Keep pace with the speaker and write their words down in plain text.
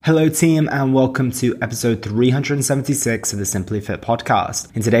Hello team and welcome to episode 376 of the Simply Fit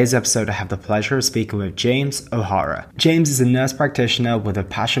podcast. In today's episode, I have the pleasure of speaking with James O'Hara. James is a nurse practitioner with a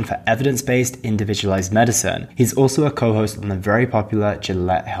passion for evidence-based individualized medicine. He's also a co-host on the very popular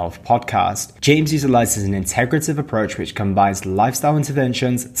Gillette Health podcast. James utilizes an integrative approach which combines lifestyle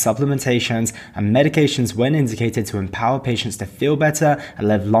interventions, supplementations, and medications when indicated to empower patients to feel better and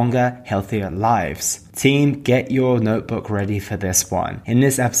live longer, healthier lives. Team, get your notebook ready for this one. In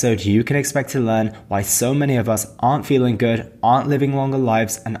this episode, you can expect to learn why so many of us aren't feeling good, aren't living longer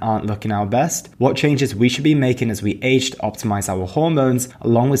lives, and aren't looking our best, what changes we should be making as we age to optimize our hormones,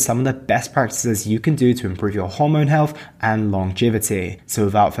 along with some of the best practices you can do to improve your hormone health and longevity. So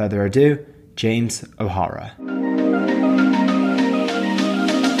without further ado, James O'Hara.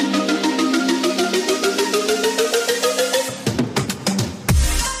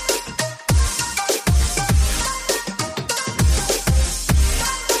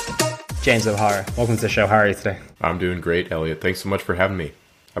 James O'Hara, welcome to the show. How are you today? I'm doing great, Elliot. Thanks so much for having me.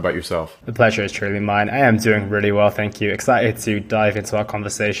 How about yourself? The pleasure is truly mine. I am doing really well, thank you. Excited to dive into our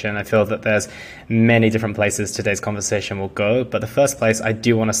conversation. I feel that there's many different places today's conversation will go, but the first place I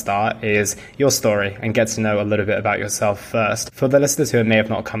do want to start is your story and get to know a little bit about yourself first. For the listeners who may have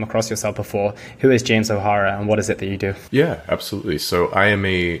not come across yourself before, who is James O'Hara and what is it that you do? Yeah, absolutely. So I am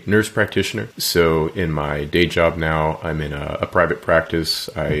a nurse practitioner. So in my day job now, I'm in a private practice.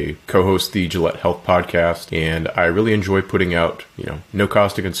 I co-host the Gillette Health podcast, and I really enjoy putting out, no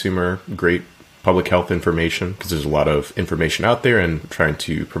cost to consumer, great public health information, because there's a lot of information out there, and trying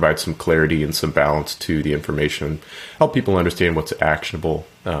to provide some clarity and some balance to the information, help people understand what's actionable.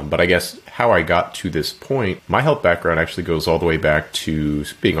 But I guess how I got to this point, my health background actually goes all the way back to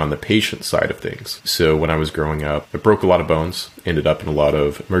being on the patient side of things. So when I was growing up, I broke a lot of bones, ended up in a lot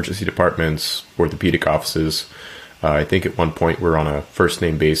of emergency departments, orthopedic offices. I think at one point we're on a first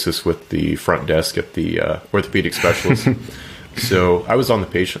name basis with the front desk at the orthopedic specialist. So I was on the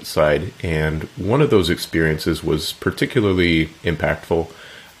patient side, and one of those experiences was particularly impactful.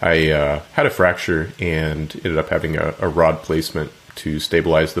 I had a fracture and ended up having a rod placement to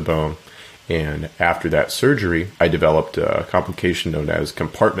stabilize the bone. And after that surgery, I developed a complication known as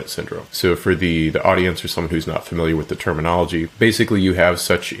compartment syndrome. So for the audience or someone who's not familiar with the terminology, basically you have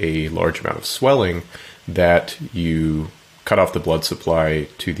such a large amount of swelling that you cut off the blood supply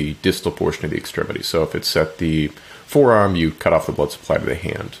to the distal portion of the extremity. So if it's at the forearm, you cut off the blood supply to the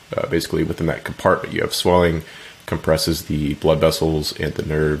hand. Basically, within that compartment, you have swelling, compresses the blood vessels and the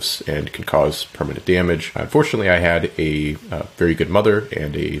nerves, and can cause permanent damage. Unfortunately, I had a very good mother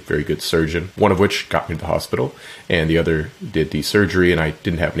and a very good surgeon, one of which got me to the hospital, and the other did the surgery, and I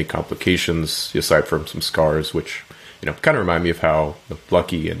didn't have any complications aside from some scars, which kind of remind me of how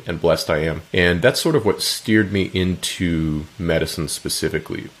lucky and blessed I am. And that's sort of what steered me into medicine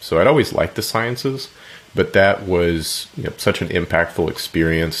specifically. So I'd always liked the sciences, but that was such an impactful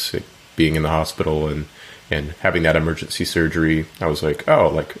experience, being in the hospital and having that emergency surgery. I was like,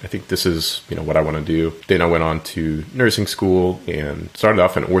 I think this is what I want to do. Then I went on to nursing school and started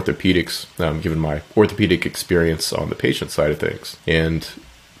off in orthopedics, given my orthopedic experience on the patient side of things. And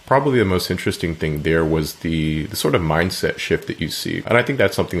probably the most interesting thing there was the sort of mindset shift that you see. And I think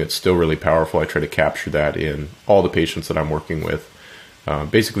that's something that's still really powerful. I try to capture that in all the patients that I'm working with.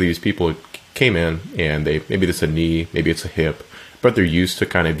 Basically, these people came in and maybe it's a knee, maybe it's a hip, but they're used to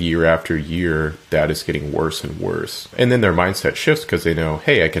kind of year after year that is getting worse and worse. And then their mindset shifts because they know,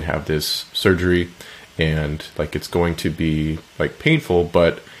 hey, I can have this surgery and it's going to be painful,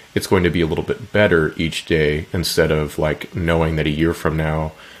 but it's going to be a little bit better each day, instead of knowing that a year from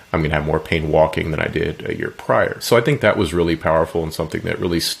now I'm going to have more pain walking than I did a year prior. So I think that was really powerful and something that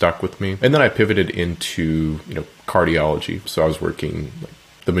really stuck with me. And then I pivoted into, cardiology. So I was working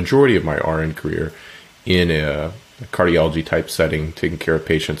the majority of my RN career in a cardiology type setting, taking care of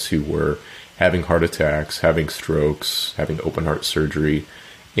patients who were having heart attacks, having strokes, having open heart surgery.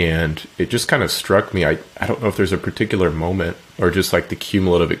 And it just kind of struck me. I don't know if there's a particular moment or just the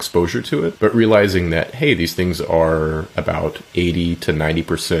cumulative exposure to it, but realizing that, hey, these things are about 80 to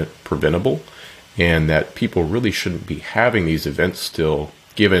 90% preventable, and that people really shouldn't be having these events still,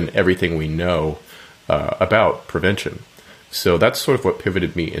 given everything we know about prevention. So that's sort of what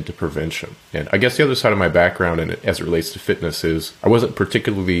pivoted me into prevention. And I guess the other side of my background, and as it relates to fitness, is I wasn't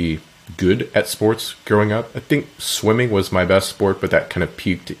particularly good at sports growing up. I think swimming was my best sport, but that kind of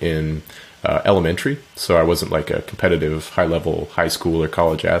peaked in elementary. So I wasn't a competitive high-level high school or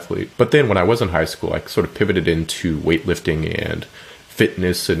college athlete. But then when I was in high school, I sort of pivoted into weightlifting and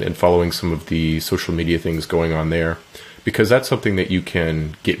fitness and following some of the social media things going on there, because that's something that you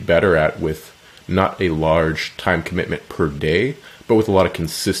can get better at with not a large time commitment per day, but with a lot of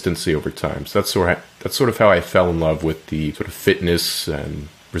consistency over time. So that's sort of how I fell in love with the sort of fitness and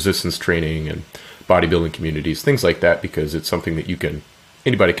resistance training and bodybuilding communities, things like that, because it's something that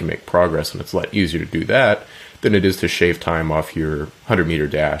anybody can make progress, and it's a lot easier to do that than it is to shave time off your 100-meter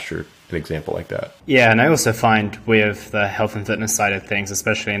dash or an example like that. Yeah, and I also find with the health and fitness side of things,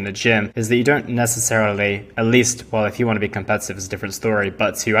 especially in the gym, is that you don't necessarily, at least, well, if you want to be competitive, it's a different story,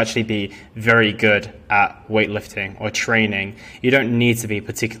 but to actually be very good at weightlifting or training, you don't need to be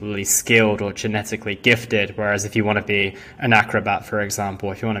particularly skilled or genetically gifted. Whereas if you want to be an acrobat, for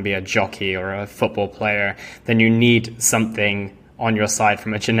example, if you want to be a jockey or a football player, then you need something on your side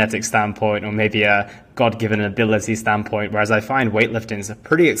from a genetic standpoint, or maybe a God-given ability standpoint, whereas I find weightlifting is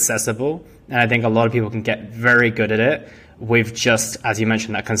pretty accessible, and I think a lot of people can get very good at it with just, as you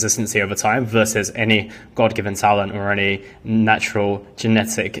mentioned, that consistency over time versus any God-given talent or any natural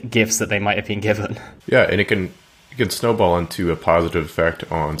genetic gifts that they might have been given. Yeah, and it can snowball into a positive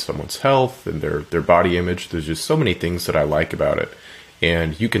effect on someone's health and their body image. There's just so many things that I like about it,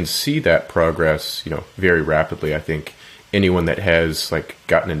 and you can see that progress, very rapidly. I think anyone that has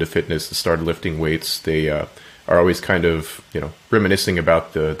gotten into fitness and started lifting weights, they are always kind of, reminiscing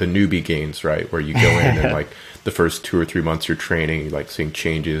about the newbie gains, right? Where you go in and the first 2 or 3 months you're training, seeing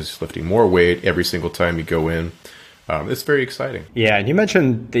changes, lifting more weight every single time you go in. It's very exciting. Yeah, and you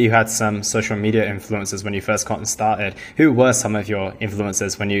mentioned that you had some social media influencers when you first got started. Who were some of your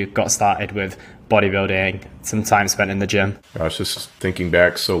influencers when you got started with bodybuilding, some time spent in the gym? I was just thinking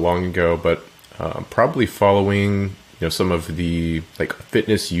back so long ago, but probably following some of the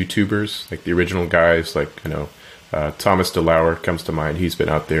fitness YouTubers, the original guys, Thomas DeLauer comes to mind. He's been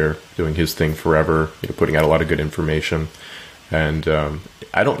out there doing his thing forever, putting out a lot of good information. And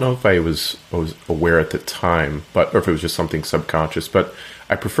I don't know if I was aware at the time, or if it was just something subconscious, but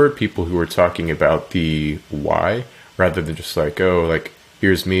I preferred people who were talking about the why rather than just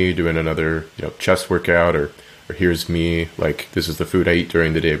here's me doing another chest workout, or here's me, this is the food I eat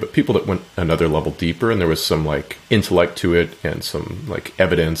during the day. But people that went another level deeper, and there was some intellect to it and some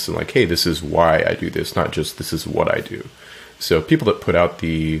evidence and hey, this is why I do this, not just this is what I do. So people that put out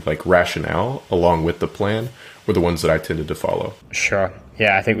the rationale along with the plan were the ones that I tended to follow. Sure.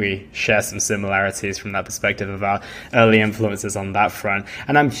 Yeah, I think we share some similarities from that perspective of our early influences on that front.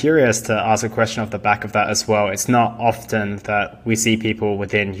 And I'm curious to ask a question off the back of that as well. It's not often that we see people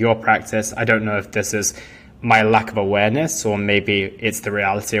within your practice. I don't know if this is my lack of awareness, or maybe it's the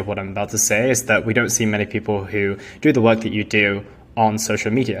reality of what I'm about to say, is that we don't see many people who do the work that you do on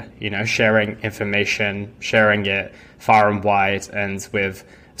social media, sharing information, sharing it far and wide, and with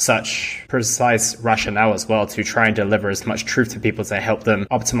such precise rationale as well to try and deliver as much truth to people to help them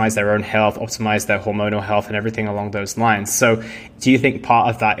optimize their own health, optimize their hormonal health, and everything along those lines. So do you think part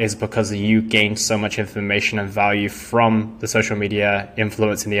of that is because you gained so much information and value from the social media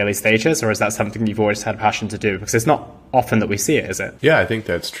influence in the early stages, or is that something you've always had a passion to do? Because it's not often that we see it, is it? Yeah, I think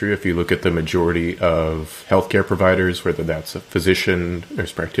that's true. If you look at the majority of healthcare providers, whether that's a physician,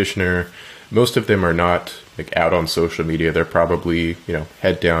 nurse practitioner, most of them are not out on social media. They're probably,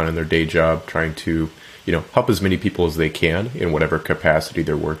 head down in their day job trying to, help as many people as they can in whatever capacity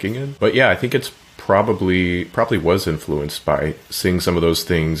they're working in. But yeah, I think it's probably was influenced by seeing some of those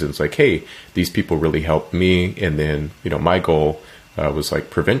things. And it's hey, these people really helped me. And then, my goal was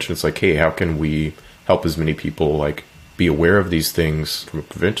prevention. It's hey, how can we help as many people be aware of these things from a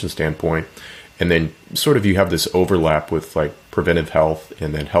prevention standpoint? And then sort of you have this overlap with preventive health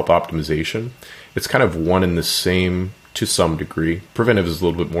and then health optimization. It's kind of one and the same to some degree. Preventive is a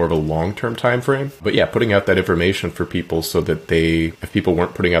little bit more of a long-term time frame. But yeah, putting out that information for people so that if people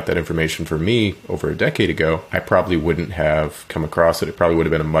weren't putting out that information for me over a decade ago, I probably wouldn't have come across it. It probably would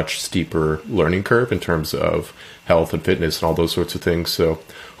have been a much steeper learning curve in terms of health and fitness and all those sorts of things. So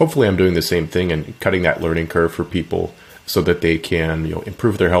hopefully I'm doing the same thing and cutting that learning curve for people so that they can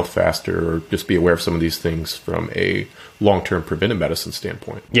improve their health faster, or just be aware of some of these things from a long-term preventive medicine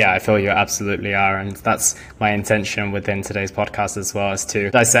standpoint. Yeah, I feel you absolutely are. And that's my intention within today's podcast as well, is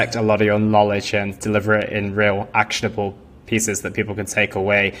to dissect a lot of your knowledge and deliver it in real actionable pieces that people can take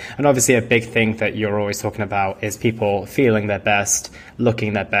away. And obviously a big thing that you're always talking about is people feeling their best,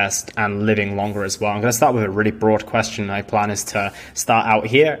 looking their best, and living longer as well. I'm going to start with a really broad question. My plan is to start out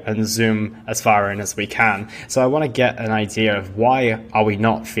here and zoom as far in as we can. So I want to get an idea of why are we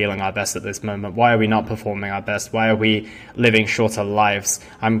not feeling our best at this moment? Why are we not performing our best? Why are we living shorter lives?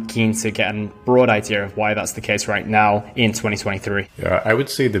 I'm keen to get a broad idea of why that's the case right now in 2023. Yeah, I would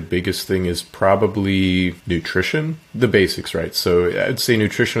say the biggest thing is probably nutrition, the basics, right? So I'd say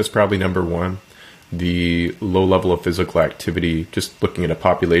nutrition is probably number one. The low level of physical activity, just looking at a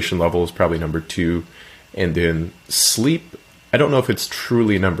population level, is probably number two. And then sleep I don't know if it's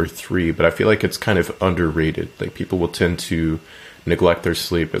truly number 3, but I feel like it's kind of underrated. Like people will tend to neglect their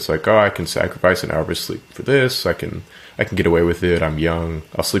sleep. It's like, oh, I can sacrifice an hour of sleep for this. I can get away with it. I'm young.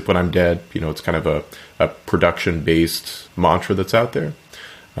 I'll sleep when I'm dead. It's kind of a production-based mantra that's out there.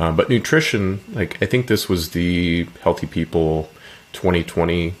 But nutrition, like I think this was the Healthy People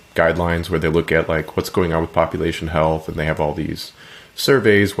 2020 guidelines where they look at like what's going on with population health, and they have all these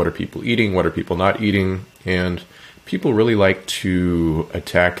surveys. What are people eating? What are people not eating? And people really like to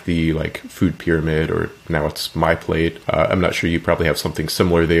attack the like food pyramid, or now it's My Plate. I'm not sure, you probably have something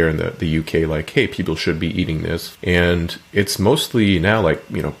similar there in the UK, like, hey, people should be eating this. And it's mostly now like,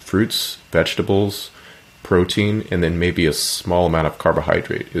 fruits, vegetables, protein, and then maybe a small amount of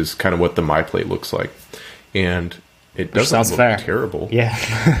carbohydrate is kind of what the My Plate looks like. And it doesn't look fair. Terrible. Yeah.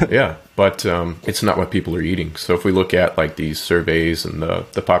 Yeah. But it's not what people are eating. So if we look at like these surveys and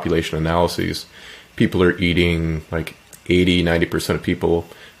the population analyses, people are eating like 80-90% of people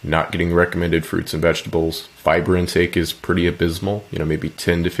not getting recommended fruits and vegetables. Fiber intake is pretty abysmal, maybe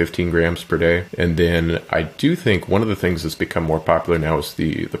 10 to 15 grams per day. And then I do think one of the things that's become more popular now is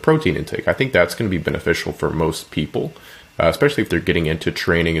the protein intake. I think that's going to be beneficial for most people, especially if they're getting into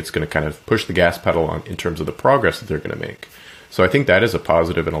training. It's going to kind of push the gas pedal on in terms of the progress that they're going to make. So I think that is a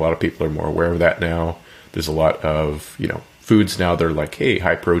positive, and a lot of people are more aware of that now. There's a lot of, foods now that are like, hey,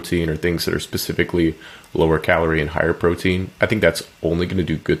 high protein, or things that are specifically lower calorie and higher protein. I think that's only going to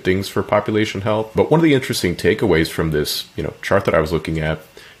do good things for population health. But one of the interesting takeaways from this, chart that I was looking at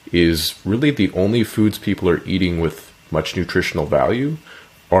is really the only foods people are eating with much nutritional value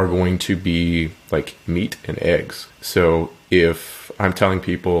are going to be like meat and eggs. So if I'm telling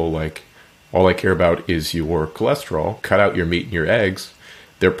people like, all I care about is your cholesterol, cut out your meat and your eggs,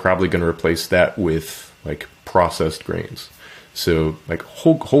 they're probably going to replace that with like processed grains. So like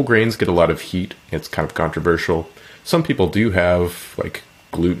whole grains get a lot of heat. It's kind of controversial. Some people do have like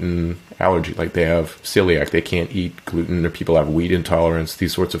gluten allergy, like they have celiac, they can't eat gluten, or people have wheat intolerance,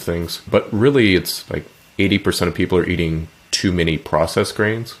 these sorts of things. But really it's like 80% of people are eating too many processed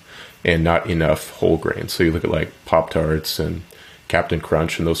grains and not enough whole grains. So you look at like Pop-Tarts and Captain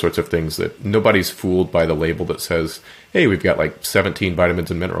Crunch and those sorts of things, that nobody's fooled by the label that says, hey, we've got like 17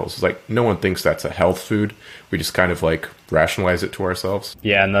 vitamins and minerals. It's like no one thinks that's a health food. We just kind of like rationalize it to ourselves.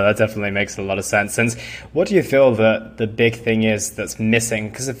 Yeah, no, that definitely makes a lot of sense. And what do you feel that the big thing is that's missing?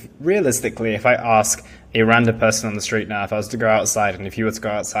 Because realistically, if I ask a random person on the street now, if I was to go outside, and if you were to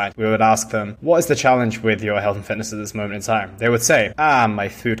go outside, we would ask them, what is the challenge with your health and fitness at this moment in time? They would say, my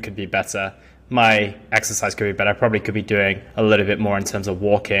food could be better. My exercise could be better. I probably could be doing a little bit more in terms of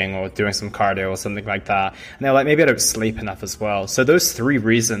walking or doing some cardio or something like that. And they're like, maybe I don't sleep enough as well. So those 3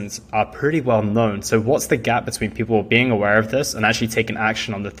 reasons are pretty well known. So what's the gap between people being aware of this and actually taking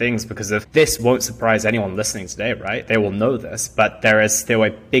action on the things? Because if this won't surprise anyone listening today, right? They will know this, but there is still a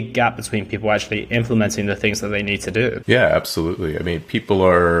big gap between people actually implementing the things that they need to do. Yeah, absolutely. I mean, people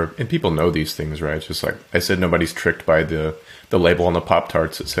know these things, right? It's just like I said, nobody's tricked by the label on the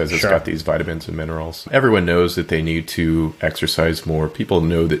Pop-Tarts that says it's got these vitamins and minerals. Everyone knows that they need to exercise more. People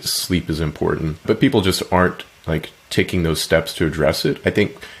know that sleep is important, but people just aren't like taking those steps to address it. I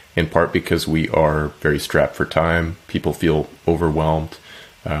think in part because we are very strapped for time. People feel overwhelmed.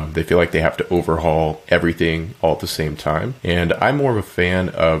 They feel like they have to overhaul everything all at the same time. And I'm more of a fan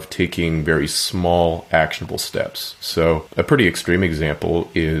of taking very small, actionable steps. So a pretty extreme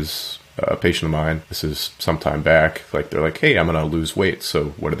example is a patient of mine. This is some time back. Like they're like, hey, I'm going to lose weight. So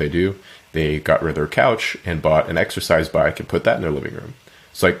what do? They got rid of their couch and bought an exercise bike and put that in their living room.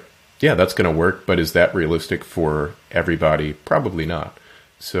 It's like, yeah, that's going to work. But is that realistic for everybody? Probably not.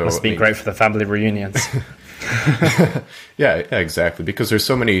 So must be great for the family reunions. Yeah, exactly. Because there's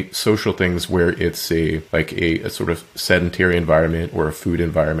so many social things where it's a sort of sedentary environment or a food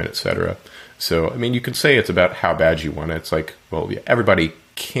environment, etc. So, I mean, you could say it's about how bad you want it. It's like, well, yeah, everybody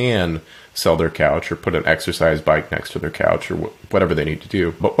can sell their couch or put an exercise bike next to their couch or whatever they need to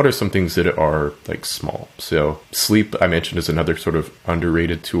do. But what are some things that are like small? So sleep, I mentioned, is another sort of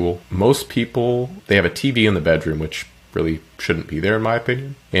underrated tool. Most people, they have a TV in the bedroom, which really shouldn't be there in my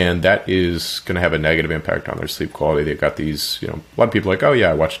opinion. And that is going to have a negative impact on their sleep quality. They've got these, a lot of people are like, oh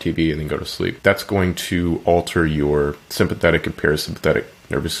yeah, I watch TV and then go to sleep. That's going to alter your sympathetic and parasympathetic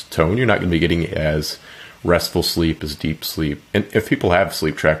nervous tone. You're not going to be getting as restful sleep as deep sleep. And if people have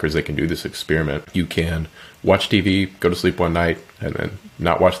sleep trackers, they can do this experiment. You can watch TV, go to sleep one night, and then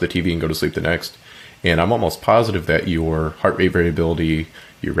not watch the TV and go to sleep the next. And I'm almost positive that your heart rate variability,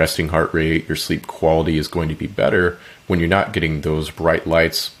 your resting heart rate, your sleep quality is going to be better when you're not getting those bright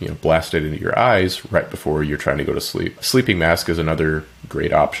lights, blasted into your eyes right before you're trying to go to sleep. A sleeping mask is another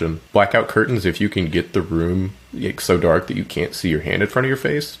great option. Blackout curtains, if you can get the room so dark that you can't see your hand in front of your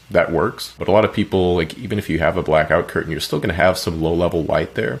face, that works. But a lot of people, like even if you have a blackout curtain, you're still going to have some low-level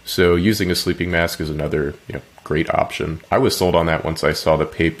light there. So using a sleeping mask is another, great option. I was sold on that once I saw the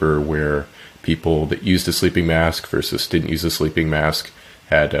paper where people that used a sleeping mask versus didn't use a sleeping mask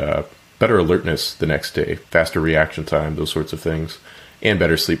had better alertness the next day, faster reaction time, those sorts of things, and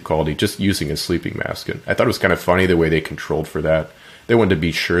better sleep quality just using a sleeping mask. And I thought it was kind of funny the way they controlled for that. They wanted to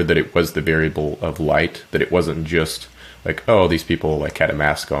be sure that it was the variable of light, that it wasn't just like, oh, these people like had a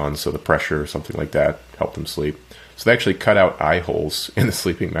mask on, so the pressure or something like that helped them sleep. So they actually cut out eye holes in the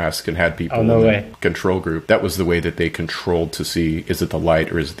sleeping mask and had people in the control group. That was the way that they controlled to see, is it the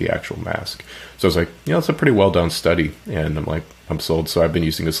light or is it the actual mask? So I was like, it's a pretty well done study. And I'm like, I'm sold. So I've been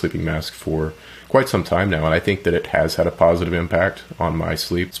using a sleeping mask for quite some time now. And I think that it has had a positive impact on my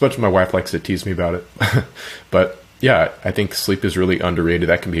sleep. As much as my wife likes to tease me about it. But yeah, I think sleep is really underrated.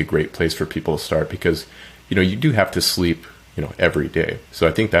 That can be a great place for people to start because, you do have to sleep, every day. So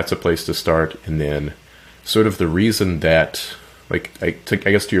I think that's a place to start. And then sort of the reason that, I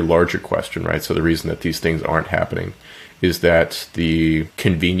guess to your larger question, right? So the reason that these things aren't happening is that the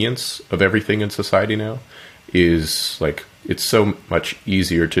convenience of everything in society now is it's so much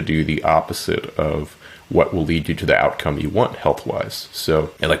easier to do the opposite of what will lead you to the outcome you want health-wise.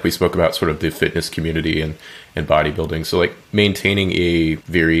 So, and like we spoke about sort of the fitness community and bodybuilding. So maintaining a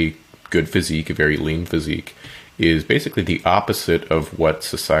very good physique, a very lean physique, is basically the opposite of what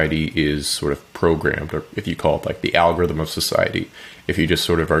society is sort of programmed, or if you call it the algorithm of society. If you just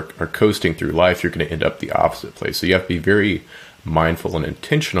sort of are coasting through life, you're going to end up the opposite place. So you have to be very mindful and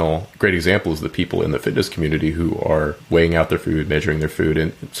intentional. A great example is the people in the fitness community who are weighing out their food, measuring their food,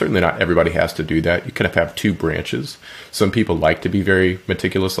 and certainly not everybody has to do that. You kind of have two branches. Some people like to be very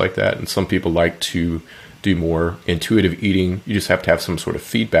meticulous like that, and some people like to do more intuitive eating. You just have to have some sort of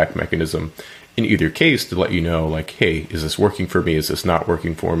feedback mechanism in either case to let you know, hey, is this working for me? Is this not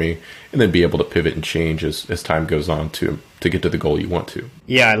working for me? And then be able to pivot and change as time goes on to get to the goal you want to.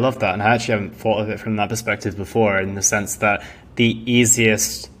 Yeah, I love that. And I actually haven't thought of it from that perspective before, in the sense that the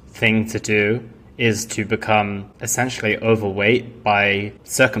easiest thing to do is to become essentially overweight by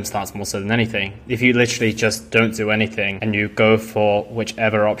circumstance more so than anything. If you literally just don't do anything and you go for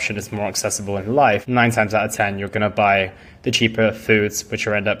whichever option is more accessible in life, 9 times out of 10, you're going to buy the cheaper foods, which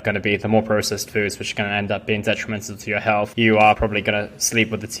are end up going to be the more processed foods, which are going to end up being detrimental to your health. You are probably going to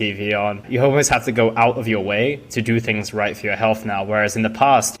sleep with the TV on. You always have to go out of your way to do things right for your health now. Whereas in the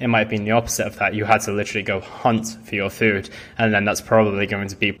past, it might have been the opposite of that. You had to literally go hunt for your food. And then that's probably going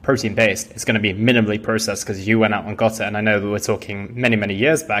to be protein based. It's going to be minimally processed because you went out and got it. And I know that we're talking many, many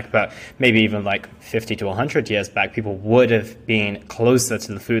years back, but maybe even 50 to 100 years back, people would have been closer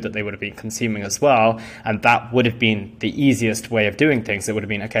to the food that they would have been consuming as well. And that would have been the easiest way of doing things. It would have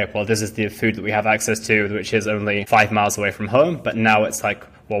been, okay, well, this is the food that we have access to, which is only 5 miles away from home. But now it's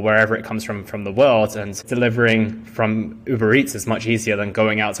wherever it comes from the world, and delivering from Uber Eats is much easier than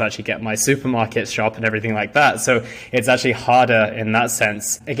going out to actually get my supermarket shop and everything like that. So it's actually harder in that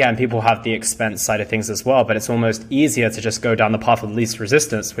sense. Again, people have the expense side of things as well, but it's almost easier to just go down the path of least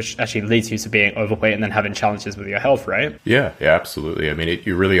resistance, which actually leads you to being overweight and then having challenges with your health, right? Yeah, absolutely. I mean,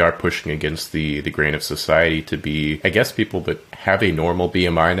 you really are pushing against the grain of society to be, I guess, people that have a normal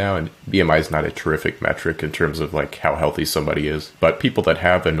BMI now, and BMI is not a terrific metric in terms of how healthy somebody is, but people that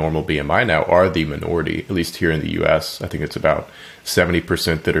have a normal BMI now are the minority, at least here in the US. I think it's about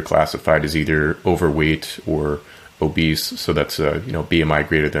 70% that are classified as either overweight or obese. So that's BMI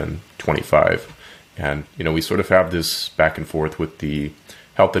greater than 25. And, we sort of have this back and forth with the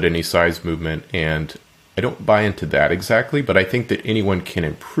health at any size movement. And I don't buy into that exactly, but I think that anyone can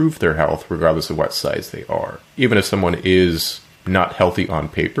improve their health regardless of what size they are. Even if someone is not healthy on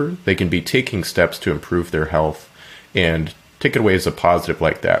paper, they can be taking steps to improve their health and take it away as a positive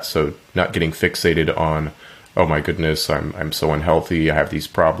like that. So not getting fixated on, oh my goodness, I'm so unhealthy, I have these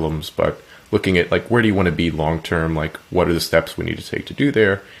problems, but looking at where do you want to be long term, what are the steps we need to take to do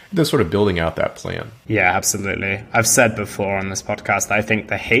there, and then sort of building out that plan. Yeah, absolutely. I've said before on this podcast that I think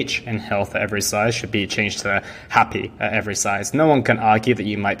the H in health at every size should be changed to happy at every size. No one can argue that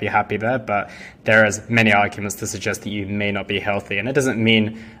you might be happy there, but there is many arguments to suggest that you may not be healthy. And it doesn't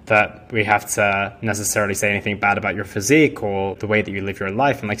mean that we have to necessarily say anything bad about your physique or the way that you live your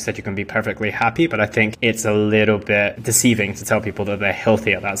life. And like I said, you can be perfectly happy, but I think it's a little bit deceiving to tell people that they're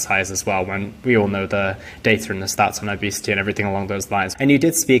healthy at that size as well, when and we all know the data and the stats on obesity and everything along those lines. And you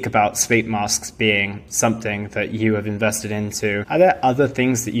did speak about sleep masks being something that you have invested into. Are there other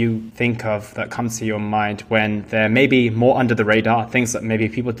things that you think of that come to your mind when they're maybe more under the radar, things that maybe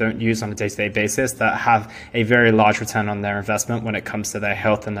people don't use on a day-to-day basis that have a very large return on their investment when it comes to their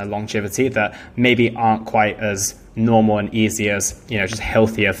health and their longevity that maybe aren't quite as normal and easy as, just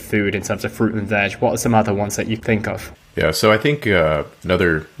healthier food in terms of fruit and veg? What are some other ones that you think of? Yeah, so I think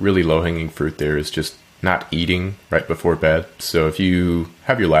another really low-hanging fruit there is just not eating right before bed. So if you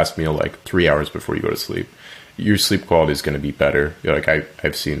have your last meal like 3 hours before you go to sleep, your sleep quality is going to be better.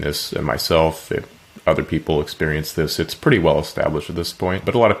 I've seen this in myself. Other people experience this. It's pretty well established at this point.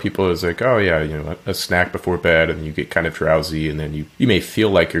 But a lot of people is like, oh yeah, a snack before bed and you get kind of drowsy and then you may feel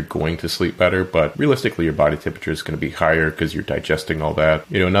like you're going to sleep better, but realistically your body temperature is going to be higher because you're digesting all that.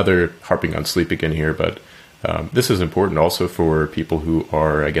 Another harping on sleep again here, but this is important also for people who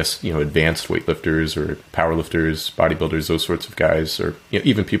are, I guess, advanced weightlifters or powerlifters, bodybuilders, those sorts of guys, or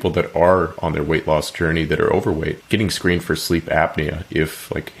even people that are on their weight loss journey that are overweight, getting screened for sleep apnea.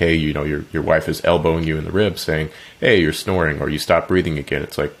 If like, hey, your wife is elbowing you in the ribs saying, hey, you're snoring or you stop breathing again,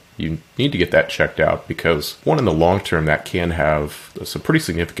 it's like, you need to get that checked out because one, in the long term, that can have some pretty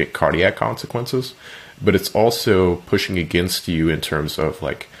significant cardiac consequences, but it's also pushing against you in terms of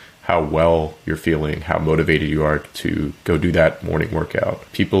like, how well you're feeling, how motivated you are to go do that morning workout.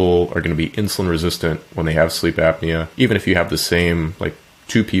 People are going to be insulin resistant when they have sleep apnea. Even if you have the same, like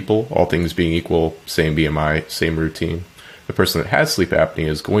two people, all things being equal, same BMI, same routine, the person that has sleep apnea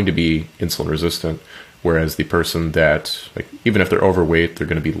is going to be insulin resistant. Whereas the person that, like, even if they're overweight, they're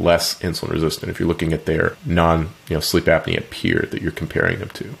going to be less insulin resistant if you're looking at their sleep apnea peer that you're comparing them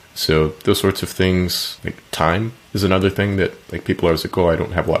to. So those sorts of things, like time is another thing that like people are like, oh, I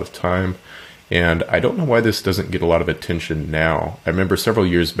don't have a lot of time. And I don't know why this doesn't get a lot of attention now. I remember several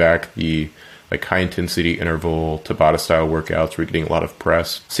years back, the like high intensity interval Tabata style workouts were getting a lot of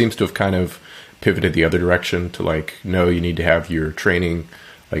press. Seems to have kind of pivoted the other direction to like, no, you need to have your training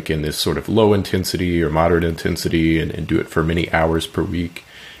like in this sort of low intensity or moderate intensity and do it for many hours per week.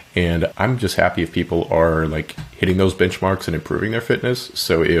 And I'm just happy if people are like hitting those benchmarks and improving their fitness.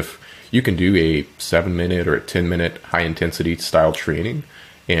 So if you can do a 7-minute or a 10-minute high intensity style training,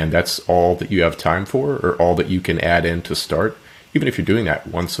 and that's all that you have time for or all that you can add in to start, even if you're doing that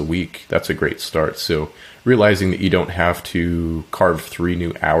once a week, that's a great start. So realizing that you don't have to carve 3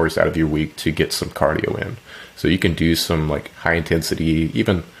 new hours out of your week to get some cardio in. So you can do some like high intensity,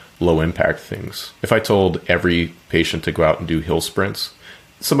 even low impact things. If I told every patient to go out and do hill sprints,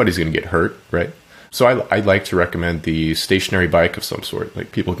 somebody's going to get hurt, right? So I like to recommend the stationary bike of some sort.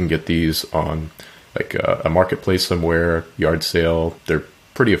 Like people can get these on like a marketplace somewhere, yard sale. They're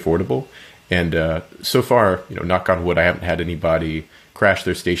pretty affordable. And so far, knock on wood, I haven't had anybody crash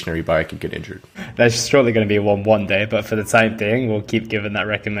their stationary bike and get injured. There's surely going to be one day, but for the time being, we'll keep giving that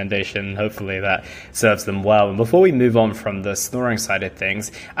recommendation. Hopefully that serves them well. And before we move on from the snoring side of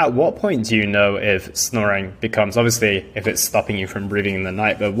things, at what point do you know if snoring becomes, obviously, if it's stopping you from breathing in the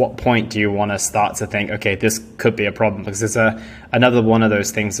night, but what point do you want to start to think, okay, this could be a problem? Because it's another one of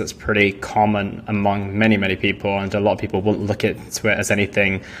those things that's pretty common among many, many people, and a lot of people won't look at it as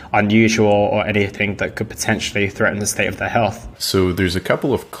anything unusual or anything that could potentially threaten the state of their health. So there's a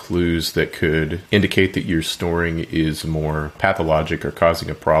couple of clues that could indicate that your snoring is more pathologic or causing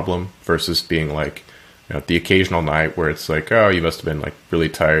a problem versus being like, the occasional night where it's like, oh, you must have been like really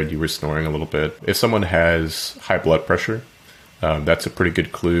tired, you were snoring a little bit. If someone has high blood pressure, that's a pretty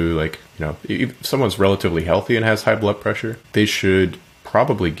good clue. Like, if someone's relatively healthy and has high blood pressure, they should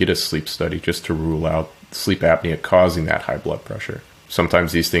probably get a sleep study just to rule out sleep apnea causing that high blood pressure.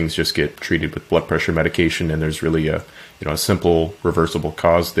 Sometimes these things just get treated with blood pressure medication and there's really a simple reversible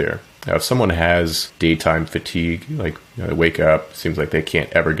cause there. Now, if someone has daytime fatigue, like they wake up, seems like they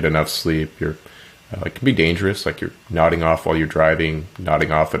can't ever get enough sleep, it can be dangerous, like you're nodding off while you're driving,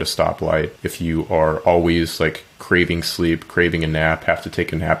 nodding off at a stoplight. If you are always like craving sleep, craving a nap, have to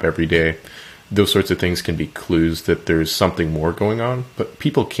take a nap every day, those sorts of things can be clues that there's something more going on. But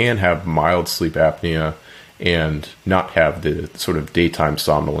people can have mild sleep apnea and not have the sort of daytime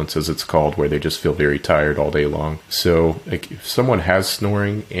somnolence, as it's called, where they just feel very tired all day long. So like if someone has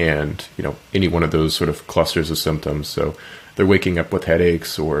snoring and, any one of those sort of clusters of symptoms, so they're waking up with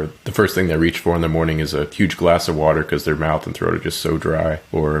headaches, or the first thing they reach for in the morning is a huge glass of water because their mouth and throat are just so dry,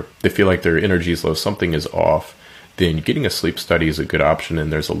 or they feel like their energy is low, something is off, then getting a sleep study is a good option.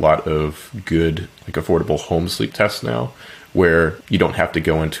 And there's a lot of good, like affordable home sleep tests now where you don't have to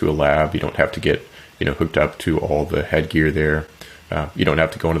go into a lab, you don't have to get hooked up to all the headgear there. You don't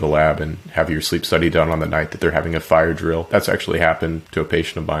have to go into the lab and have your sleep study done on the night that they're having a fire drill. That's actually happened to a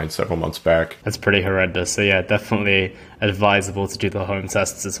patient of mine several months back. That's pretty horrendous. So yeah, definitely advisable to do the home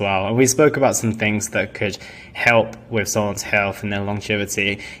tests as well. And we spoke about some things that could help with someone's health and their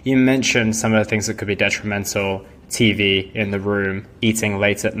longevity. You mentioned some of the things that could be detrimental: TV in the room, eating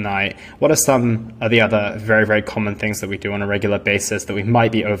late at night. What are some of the other very, very common things that we do on a regular basis that we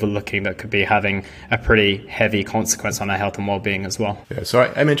might be overlooking that could be having a pretty heavy consequence on our health and well-being as well? Yeah, so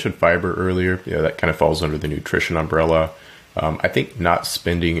I mentioned fiber earlier. Yeah, that kind of falls under the nutrition umbrella. I think not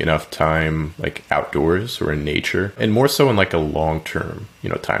spending enough time like outdoors or in nature, and more so in like a long-term,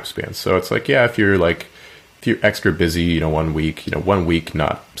 time span. So it's like, yeah, if you're extra busy, 1 week, 1 week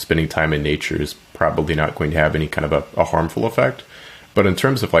not spending time in nature is probably not going to have any kind of a harmful effect. But in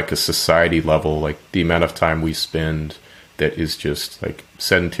terms of like a society level, like the amount of time we spend that is just like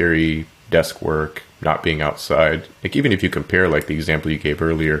sedentary desk work, not being outside, like even if you compare like the example you gave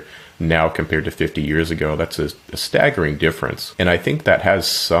earlier, now compared to 50 years ago, that's a staggering difference. And I think that has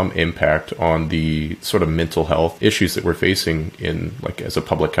some impact on the sort of mental health issues that we're facing in like as a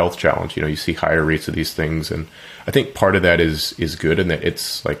public health challenge. You see higher rates of these things. And I think part of that is good and that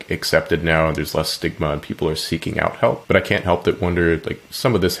it's like accepted now and there's less stigma and people are seeking out help. But I can't help but wonder, like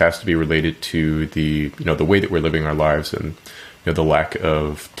some of this has to be related to the, the way that we're living our lives and, the lack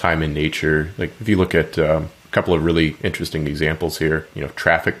of time in nature. Like if you look at, couple of really interesting examples here.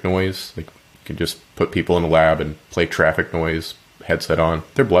 Traffic noise. Like you can just put people in the lab and play traffic noise, headset on.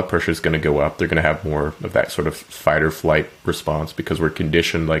 Their blood pressure is going to go up. They're going to have more of that sort of fight or flight response because we're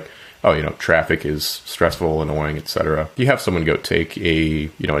conditioned like, traffic is stressful, annoying, etc. You have someone go take a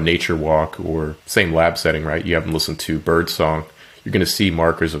nature walk or same lab setting, right? You have them listen to bird song. You're going to see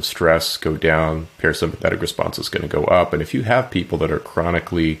markers of stress go down. Parasympathetic response is going to go up. And if you have people that are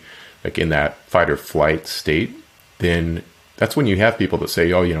chronically like in that fight or flight state, then that's when you have people that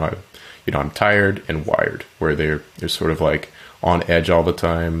say, I'm tired and wired, where they're sort of like on edge all the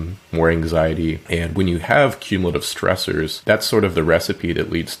time, more anxiety. And when you have cumulative stressors, that's sort of the recipe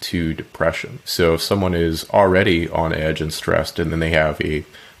that leads to depression. So if someone is already on edge and stressed, and then they have a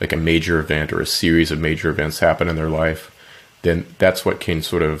major event or a series of major events happen in their life, then that's what can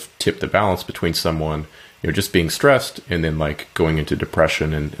sort of tip the balance between someone just being stressed and then like going into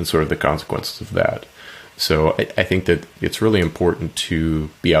depression and sort of the consequences of that. So I think that it's really important to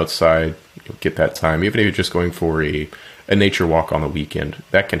be outside, get that time, even if you're just going for a nature walk on the weekend.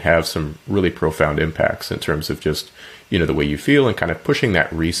 That can have some really profound impacts in terms of just, the way you feel and kind of pushing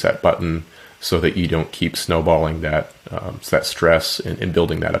that reset button so that you don't keep snowballing that stress and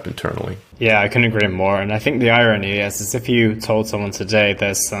building that up internally. Yeah, I couldn't agree more. And I think the irony is if you told someone today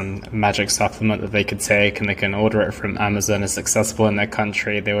there's some magic supplement that they could take and they can order it from Amazon, it's accessible in their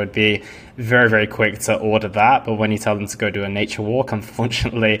country, they would be very, very quick to order that. But when you tell them to go do a nature walk,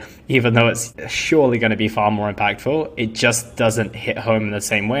 unfortunately, even though it's surely going to be far more impactful, it just doesn't hit home in the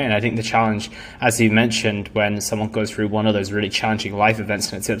same way. And I think the challenge, as you mentioned, when someone goes through one of those really challenging life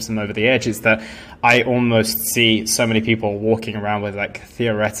events and it tips them over the edge, is that I almost see so many people walking around with like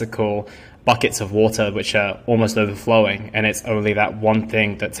theoretical buckets of water which are almost overflowing, and it's only that one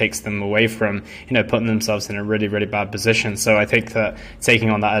thing that takes them away from putting themselves in a really, really bad position. So I think that taking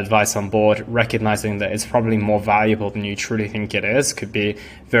on that advice on board, recognizing that it's probably more valuable than you truly think it is, could be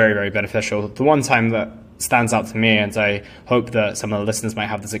very, very beneficial. The one time that stands out to me, and I hope that some of the listeners might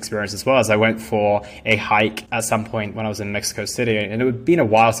have this experience as well, as I went for a hike at some point when I was in Mexico City, and it had been a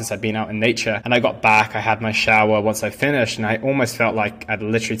while since I'd been out in nature, and I got back, I had my shower once I finished, and I almost felt like I'd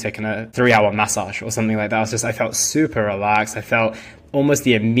literally taken a 3-hour massage or something like that. I felt super relaxed. I felt almost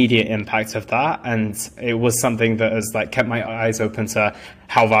the immediate impact of that, and it was something that has like kept my eyes open to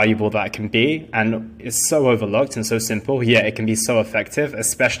how valuable that can be. And it's so overlooked and so simple, yet it can be so effective,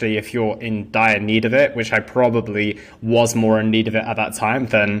 especially if you're in dire need of it, which I probably was more in need of it at that time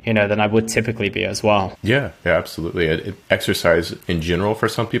than I would typically be as well. Yeah, absolutely. Exercise in general for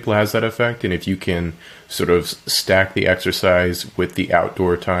some people has that effect, and if you can sort of stack the exercise with the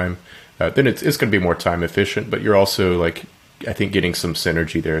outdoor time, then it's going to be more time efficient, but you're also like, I think, getting some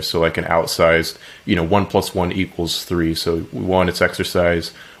synergy there. So like an outsized, 1 + 1 = 3. So 1, it's exercise,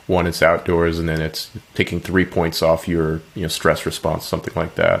 1, it's outdoors, and then it's taking 3 points off your stress response, something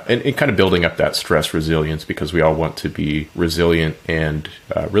like that. And kind of building up that stress resilience, because we all want to be resilient, and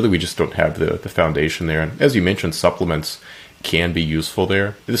really we just don't have the foundation there. And as you mentioned, supplements can be useful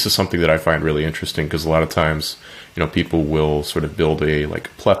there. This is something that I find really interesting, because a lot of times people will sort of build a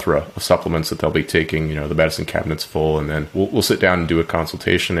plethora of supplements that they'll be taking, the medicine cabinet's full, and then we'll sit down and do a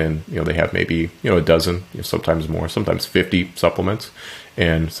consultation, and they have maybe a dozen, sometimes more, sometimes 50 supplements,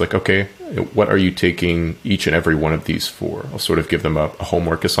 And it's like, okay, what are you taking each and every one of these for? I'll sort of give them a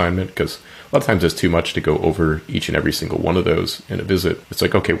homework assignment, because a lot of times it's too much to go over each and every single one of those in a visit. It's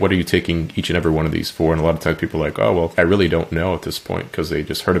like, okay, what are you taking each and every one of these for? And a lot of times people are like, oh, well, I really don't know at this point, because they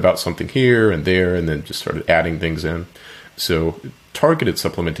just heard about something here and there and then just started adding things in. So targeted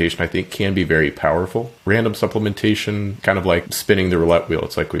supplementation, I think, can be very powerful. Random supplementation, kind of like spinning the roulette wheel.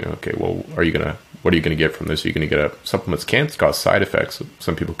 It's like, okay, well, what are you going to get from this? Are you going to get supplements can cause side effects.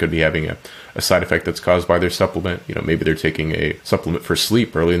 Some people could be having a side effect that's caused by their supplement. Maybe they're taking a supplement for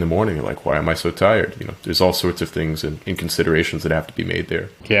sleep early in the morning. You're like, why am I so tired? There's all sorts of things and considerations that have to be made there.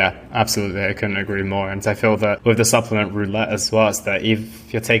 Yeah, absolutely. I couldn't agree more. And I feel that with the supplement roulette as well, it's that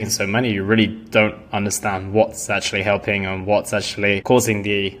if you're taking so many, you really don't understand what's actually helping and what's actually causing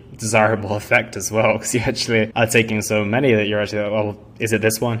the desirable effect as well, because you actually are taking so many that you're actually like, well, is it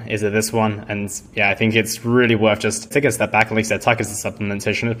this one? Is it this one? And yeah, I think it's really worth just taking a step back. At least targeted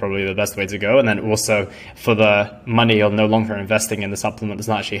supplementation is probably the best way to go. And then also for the money you're no longer investing in the supplement that's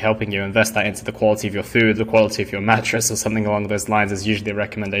not actually helping you, invest that into the quality of your food, the quality of your mattress, or something along those lines is usually the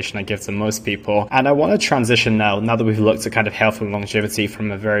recommendation I give to most people. And I want to transition now that we've looked at kind of health and longevity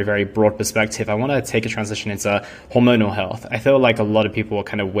from a very, very broad perspective, I want to take a transition into hormonal health. I feel like a lot of people are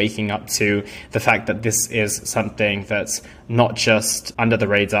kind of waking up to the fact that this is something that's not just under the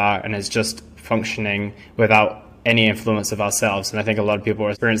radar and is just functioning without any influence of ourselves. And I think a lot of people are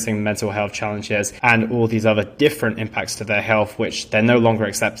experiencing mental health challenges and all these other different impacts to their health, which they're no longer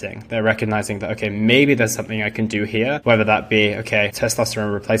accepting. They're recognizing that, okay, maybe there's something I can do here, whether that be, okay,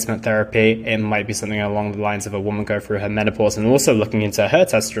 testosterone replacement therapy. It might be something along the lines of a woman go through her menopause and also looking into her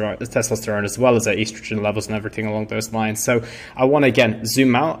testosterone as well as her estrogen levels and everything along those lines. So I want to, again,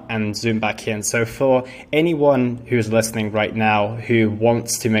 zoom out and zoom back in. So for anyone who's listening right now who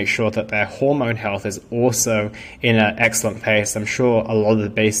wants to make sure that their hormone health is also in an excellent pace, I'm sure a lot of the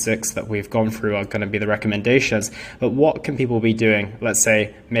basics that we've gone through are going to be the recommendations, but what can people be doing, let's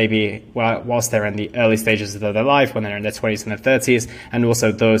say maybe whilst they're in the early stages of their life, when they're in their 20s and their 30s, and also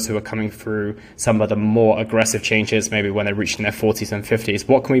those who are coming through some of the more aggressive changes, maybe when they're reaching their 40s and 50s,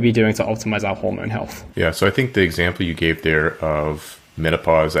 what can we be doing to optimize our hormone health? Yeah, so I think the example you gave there of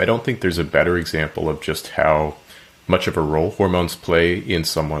menopause, I don't think there's a better example of just how much of a role hormones play in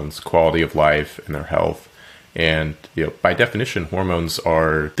someone's quality of life and their health. And by definition, hormones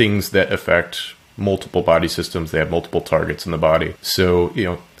are things that affect multiple body systems. They have multiple targets in the body. So,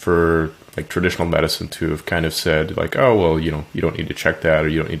 for like traditional medicine to have kind of said like, oh, well, you don't need to check that, or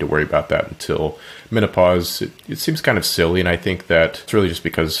you don't need to worry about that until menopause, it seems kind of silly. And I think that it's really just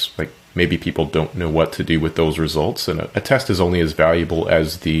because like maybe people don't know what to do with those results. And a test is only as valuable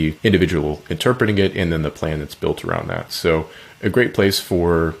as the individual interpreting it and then the plan that's built around that. So a great place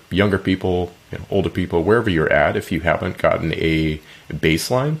for younger people, older people, wherever you're at, if you haven't gotten a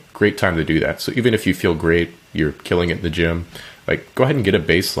baseline, great time to do that. So even if you feel great, you're killing it in the gym, like go ahead and get a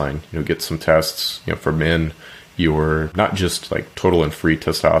baseline, get some tests, for men, you're not just like total and free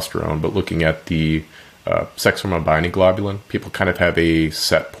testosterone, but looking at the sex hormone binding globulin. People kind of have a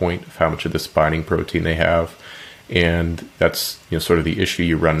set point of how much of this binding protein they have. And that's sort of the issue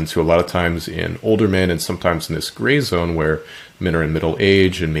you run into a lot of times in older men, and sometimes in this gray zone where men are in middle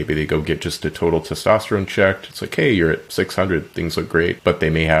age and maybe they go get just a total testosterone checked. It's like, hey, you're at 600, things look great. But they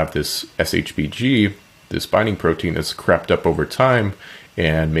may have this SHBG, this binding protein that's crept up over time,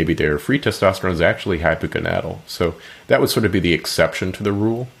 and maybe their free testosterone is actually hypogonadal. So that would sort of be the exception to the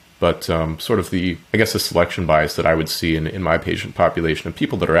rule. But sort of the selection bias that I would see in my patient population of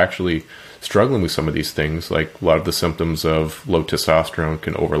people that are actually struggling with some of these things, like a lot of the symptoms of low testosterone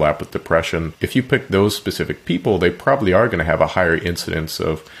can overlap with depression. If you pick those specific people, they probably are going to have a higher incidence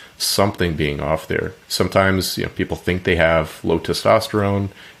of something being off there. Sometimes people think they have low testosterone,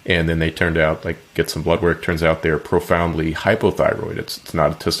 and then they turned out, like, get some blood work, turns out they're profoundly hypothyroid. It's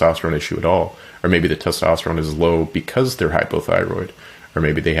not a testosterone issue at all. Or maybe the testosterone is low because they're hypothyroid. Or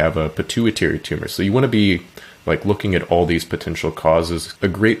maybe they have a pituitary tumor. So you want to be like looking at all these potential causes. A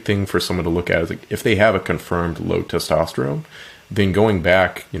great thing for someone to look at is like, if they have a confirmed low testosterone, then going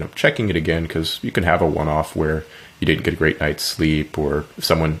back, checking it again, because you can have a one-off where you didn't get a great night's sleep, or if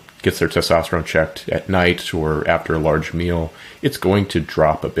someone gets their testosterone checked at night or after a large meal, it's going to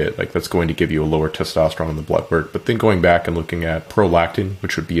drop a bit. Like that's going to give you a lower testosterone in the blood work. But then going back and looking at prolactin,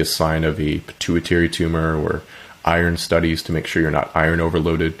 which would be a sign of a pituitary tumor, or iron studies to make sure you're not iron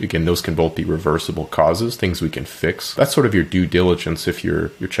overloaded. Again, those can both be reversible causes, things we can fix. That's sort of your due diligence if you're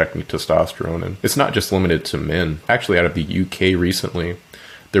checking testosterone. And it's not just limited to men. Actually, out of the UK recently,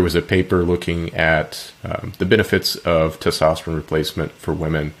 there was a paper looking at the benefits of testosterone replacement for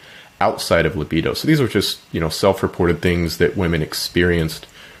women outside of libido. So these were just, self-reported things that women experienced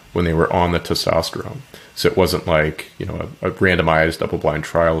when they were on the testosterone. So it wasn't like, a randomized double-blind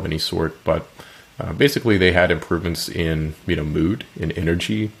trial of any sort, but basically they had improvements in, mood, in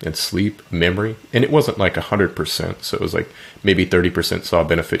energy, and sleep, memory. And it wasn't like 100%. So it was like maybe 30% saw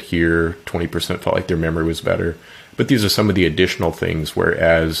benefit here, 20% felt like their memory was better. But these are some of the additional things,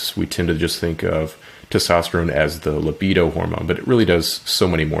 whereas we tend to just think of testosterone as the libido hormone, but it really does so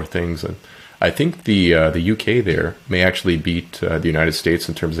many more things. And I think the UK there may actually beat the United States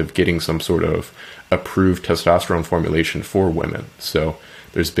in terms of getting some sort of approved testosterone formulation for women. So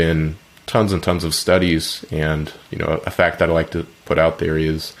there's been tons and tons of studies, and a fact that I like to put out there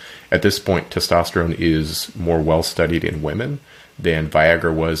is at this point testosterone is more well studied in women than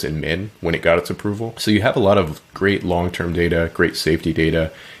Viagra was in men when it got its approval. So you have a lot of great long-term data, great safety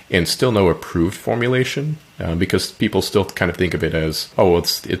data, and still no approved formulation because people still kind of think of it as, oh,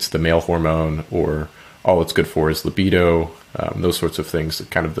 it's the male hormone, or all it's good for is libido, those sorts of things,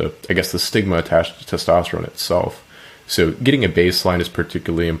 kind of the stigma attached to testosterone itself. So getting a baseline is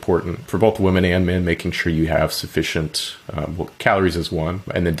particularly important for both women and men, making sure you have sufficient, calories is one,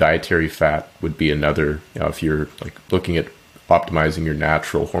 and then dietary fat would be another. If you're like looking at optimizing your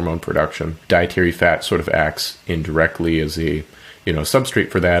natural hormone production, dietary fat sort of acts indirectly as a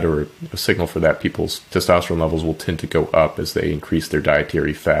substrate for that, or a signal for that. People's testosterone levels will tend to go up as they increase their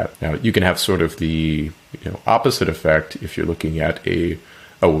dietary fat. Now, you can have sort of the opposite effect if you're looking at a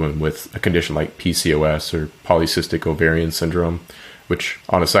woman with a condition like PCOS or polycystic ovarian syndrome, which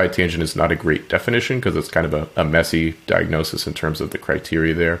on a side tangent is not a great definition because it's kind of a messy diagnosis in terms of the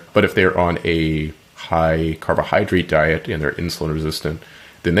criteria there. But if they're on a high carbohydrate diet and they're insulin resistant,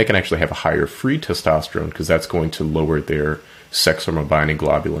 then they can actually have a higher free testosterone because that's going to lower their sex hormone binding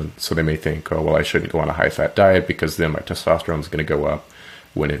globulin. So they may think, oh, well, I shouldn't go on a high fat diet because then my testosterone is going to go up.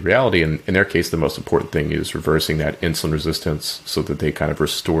 When in reality, in their case, the most important thing is reversing that insulin resistance so that they kind of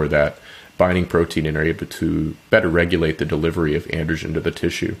restore that binding protein and are able to better regulate the delivery of androgen to the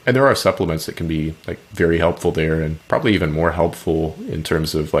tissue. And there are supplements that can be like very helpful there, and probably even more helpful in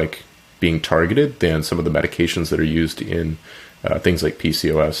terms of like being targeted than some of the medications that are used in things like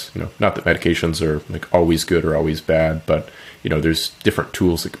PCOS. Not that medications are like always good or always bad, but there's different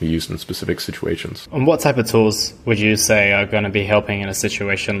tools that can be used in specific situations. And what type of tools would you say are going to be helping in a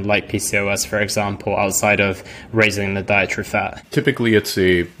situation like PCOS, for example, outside of raising the dietary fat? Typically, it's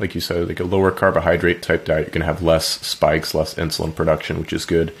like you said, like a lower carbohydrate type diet. You're going to have less spikes, less insulin production, which is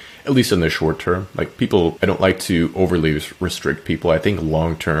good, at least in the short term. Like people, I don't like to overly restrict people. I think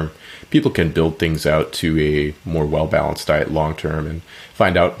long term, people can build things out to a more well-balanced diet long term and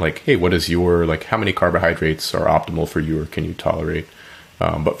find out like, hey, what is how many carbohydrates are optimal for you or can you tolerate?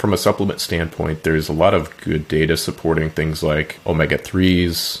 But from a supplement standpoint, there's a lot of good data supporting things like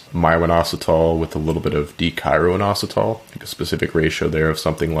omega-3s, myo-inositol with a little bit of D-chiroinositol, like a specific ratio there of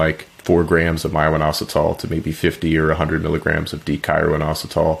something like 4 grams of myo-inositol to maybe 50 or 100 milligrams of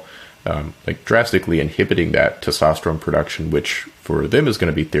D-chiroinositol. Like drastically inhibiting that testosterone production, which for them is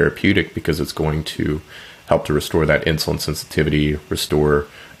going to be therapeutic because it's going to help to restore that insulin sensitivity, restore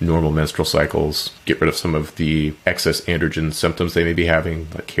normal menstrual cycles, get rid of some of the excess androgen symptoms they may be having,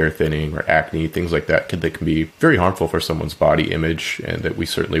 like hair thinning or acne, things like that that can be very harmful for someone's body image and that we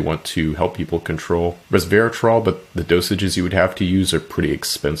certainly want to help people control. Resveratrol, but the dosages you would have to use are pretty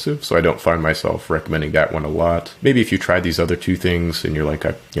expensive, so I don't find myself recommending that one a lot. Maybe if you tried these other two things and you're like,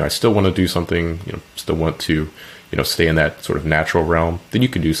 I still want to do something, still want to stay in that sort of natural realm, then you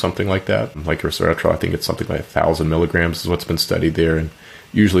can do something like that. Like resveratrol, I think it's something like 1,000 milligrams is what's been studied there. And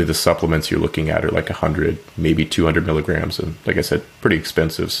usually the supplements you're looking at are like 100, maybe 200 milligrams. And like I said, pretty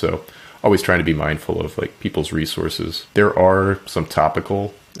expensive. So always trying to be mindful of like people's resources. There are some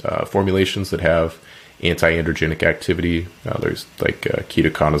topical formulations that have anti-androgenic activity. There's like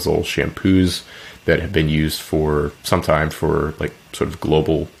ketoconazole shampoos that have been used for some time for like sort of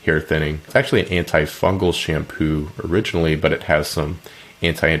global hair thinning. It's actually an antifungal shampoo originally, but it has some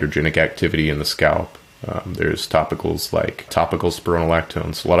anti-androgenic activity in the scalp. There's topicals like topical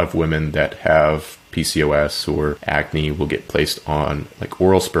spironolactones. A lot of women that have PCOS or acne will get placed on like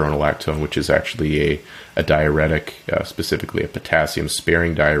oral spironolactone, which is actually a diuretic, specifically a potassium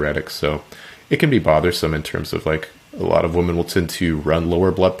sparing diuretic. So it can be bothersome in terms of like a lot of women will tend to run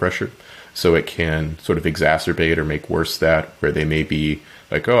lower blood pressure. So it can sort of exacerbate or make worse that, where they may be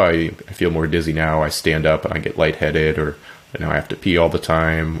like, oh, I feel more dizzy now. I stand up and I get lightheaded, or I have to pee all the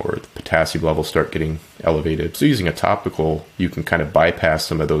time, or the potassium levels start getting elevated. So using a topical, you can kind of bypass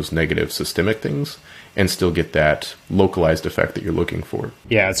some of those negative systemic things and still get that localized effect that you're looking for.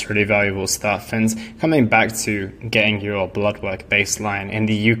 Yeah, it's really valuable stuff. And coming back to getting your blood work baseline, in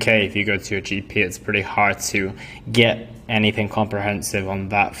the UK, if you go to your GP, it's pretty hard to get anything comprehensive on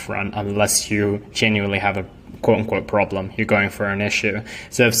that front unless you genuinely have a quote-unquote problem, you're going for an issue.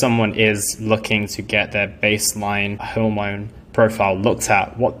 So if someone is looking to get their baseline hormone profile looked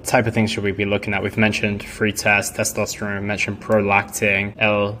at, what type of things should we be looking at? We've mentioned free test, testosterone, we mentioned prolactin,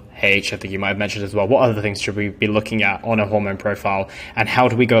 LH, I think you might have mentioned as well. What other things should we be looking at on a hormone profile? And how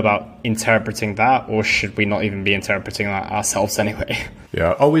do we go about interpreting that? Or should we not even be interpreting that ourselves anyway?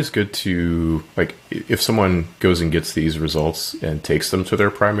 Yeah, always good to, like, if someone goes and gets these results and takes them to their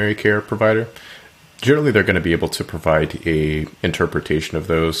primary care provider, generally they're going to be able to provide a interpretation of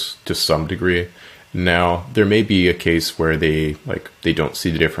those to some degree. Now, there may be a case where they don't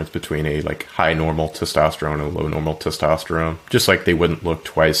see the difference between a high normal testosterone and low normal testosterone, just like they wouldn't look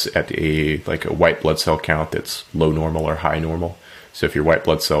twice at a white blood cell count that's low normal or high normal. So if your white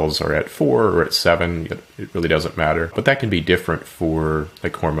blood cells are at 4 or at 7, it really doesn't matter. But that can be different for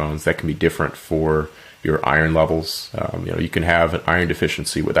hormones. That can be different for your iron levels. You can have an iron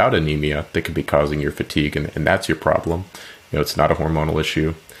deficiency without anemia that could be causing your fatigue, and that's your problem. It's not a hormonal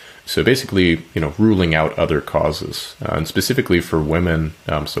issue. So basically, ruling out other causes, and specifically for women,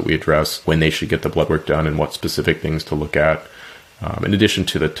 so we address when they should get the blood work done and what specific things to look at. In addition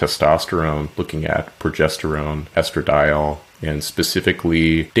to the testosterone, looking at progesterone, estradiol, and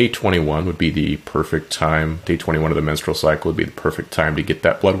specifically day 21 would be the perfect time. Day 21 of the menstrual cycle would be the perfect time to get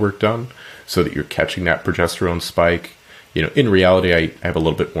that blood work done so that you're catching that progesterone spike. In reality, I have a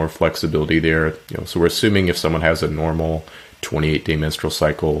little bit more flexibility there. So we're assuming if someone has a normal 28-day menstrual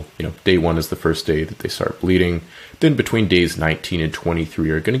cycle, day 1 is the first day that they start bleeding. Then between days 19 and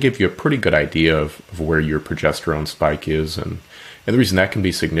 23 are going to give you a pretty good idea of where your progesterone spike is. And the reason that can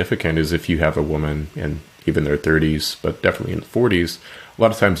be significant is if you have a woman in even their 30s, but definitely in the 40s, a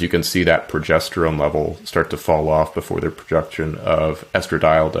lot of times you can see that progesterone level start to fall off before their production of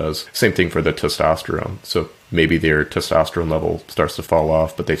estradiol does. Same thing for the testosterone. So maybe their testosterone level starts to fall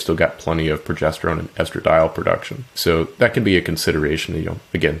off, but they've still got plenty of progesterone and estradiol production. So that can be a consideration,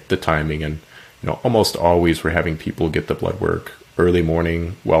 again, the timing. And, almost always we're having people get the blood work early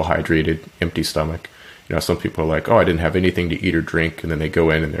morning, well hydrated, empty stomach. Some people are like, oh, I didn't have anything to eat or drink. And then they go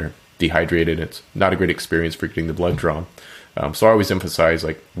in and they're dehydrated. It's not a great experience for getting the blood drawn. So I always emphasize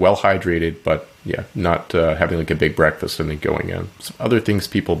well hydrated, but not having a big breakfast and then going in. Some other things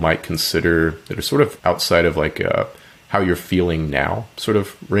people might consider that are sort of outside of how you're feeling now sort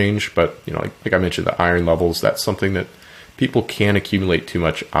of range. But, like I mentioned, the iron levels, that's something that people can accumulate too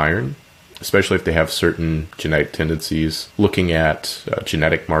much iron, especially if they have certain genetic tendencies. Looking at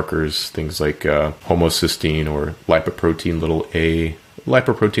genetic markers, things like homocysteine or lipoprotein little a.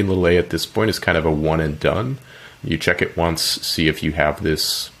 Lipoprotein little a at this point is kind of a one and done. You check it once, see if you have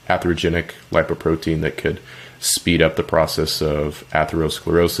this atherogenic lipoprotein that could speed up the process of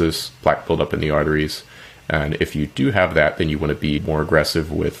atherosclerosis, plaque buildup in the arteries. And if you do have that, then you want to be more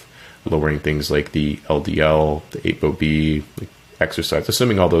aggressive with lowering things like the LDL, the ApoB, exercise,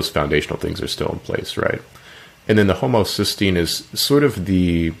 assuming all those foundational things are still in place, right? And then the homocysteine is sort of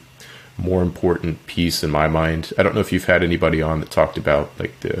the more important piece in my mind. I don't know if you've had anybody on that talked about the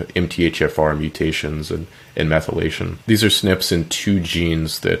MTHFR mutations and methylation. These are SNPs in 2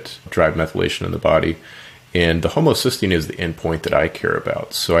 genes that drive methylation in the body. And the homocysteine is the endpoint that I care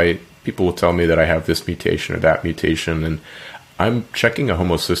about. So people will tell me that I have this mutation or that mutation, and I'm checking a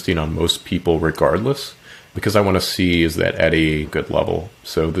homocysteine on most people regardless, because I want to see is that at a good level.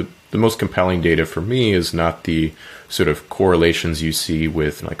 So the most compelling data for me is not the sort of correlations you see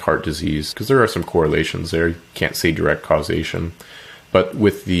with heart disease, because there are some correlations there. You can't say direct causation. But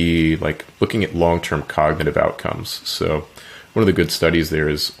with the looking at long-term cognitive outcomes. So one of the good studies there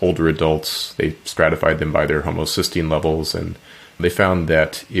is older adults. They stratified them by their homocysteine levels, and they found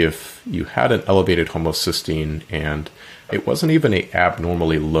that if you had an elevated homocysteine and it wasn't even an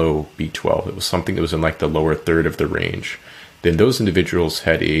abnormally low B12, it was something that was in the lower third of the range, then those individuals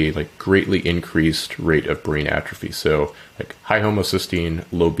had a greatly increased rate of brain atrophy. So high homocysteine,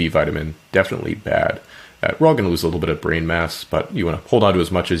 low B vitamin, definitely bad. We're all going to lose a little bit of brain mass, but you want to hold on to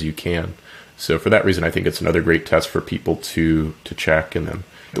as much as you can. So for that reason, I think it's another great test for people to check. And then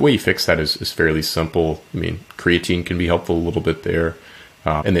the way you fix that is fairly simple. I mean, creatine can be helpful a little bit there.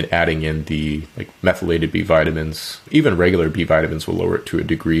 And then adding in the methylated B vitamins, even regular B vitamins will lower it to a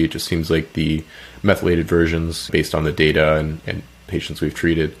degree. It just seems like the methylated versions, based on the data and patients we've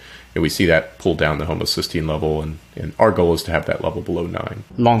treated. And we see that pull down the homocysteine level, and our goal is to have that level below 9.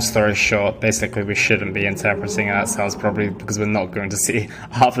 Long story short, basically we shouldn't be interpreting our cells probably because we're not going to see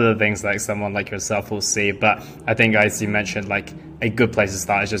half of the things like someone like yourself will see. But I think, as you mentioned, like a good place to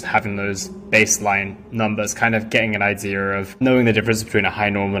start is just having those baseline numbers, kind of getting an idea of knowing the difference between a high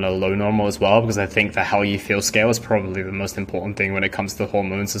normal and a low normal as well, because I think the how you feel scale is probably the most important thing when it comes to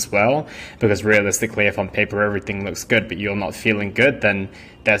hormones as well. Because realistically, if on paper everything looks good but you're not feeling good, then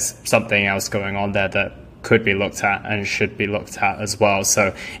there's something else going on there that could be looked at and should be looked at as well.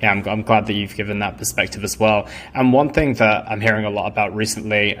 So yeah, I'm glad that you've given that perspective as well. And one thing that I'm hearing a lot about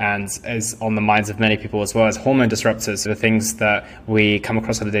recently and is on the minds of many people as well is hormone disruptors, the things that we come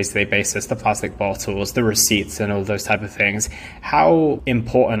across on a day-to-day basis, the plastic bottles, the receipts and all those type of things. How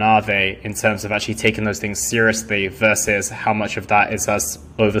important are they in terms of actually taking those things seriously versus how much of that is us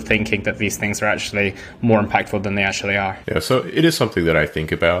overthinking that these things are actually more impactful than they actually are? Yeah, so it is something that I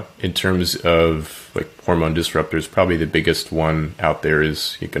think about in terms of like hormone disruptors. Probably the biggest one out there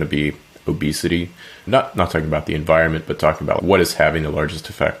is going to be obesity. Not talking about the environment, but talking about what is having the largest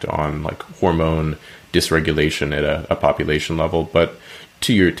effect on like hormone dysregulation at a population level. But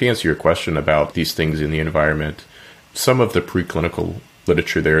to answer your question about these things in the environment, some of the preclinical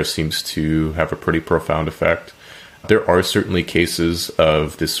literature there seems to have a pretty profound effect. There are certainly cases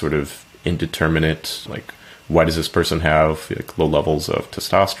of this sort of indeterminate, like, why does this person have like low levels of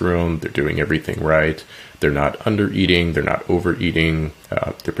testosterone? They're doing everything right. They're not under eating. They're not overeating.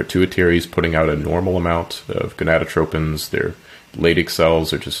 Their pituitary is putting out a normal amount of gonadotropins. Their Leydig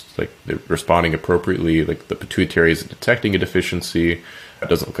cells are just like they're responding appropriately. Like the pituitary is detecting a deficiency. It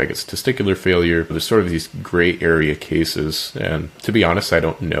doesn't look like it's testicular failure. There's sort of these gray area cases. And to be honest, I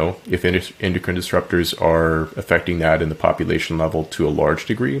don't know if endocrine disruptors are affecting that in the population level to a large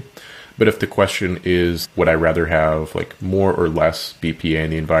degree. But if the question is, would I rather have like more or less BPA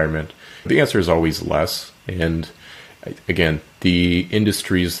in the environment? The answer is always less. And again, the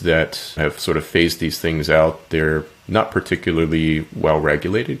industries that have sort of phased these things out, they're not particularly well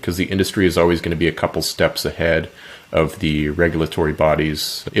regulated because the industry is always going to be a couple steps ahead of the regulatory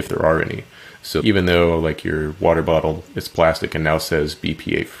bodies, if there are any. So even though like your water bottle is plastic and now says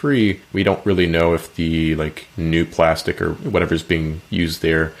BPA free, we don't really know if the like new plastic or whatever's being used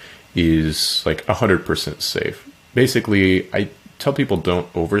there is like 100% safe. Basically, I tell people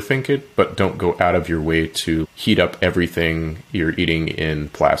don't overthink it, but don't go out of your way to heat up everything you're eating in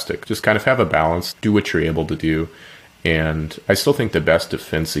plastic. Just kind of have a balance, do what you're able to do. And I still think the best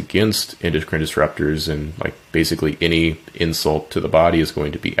defense against endocrine disruptors and like basically any insult to the body is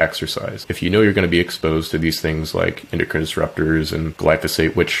going to be exercise. If you know you're going to be exposed to these things like endocrine disruptors and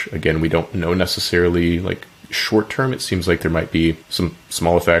glyphosate, which again, we don't know necessarily like short term, it seems like there might be some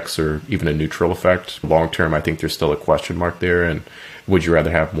small effects or even a neutral effect. Long term, I think there's still a question mark there. And would you rather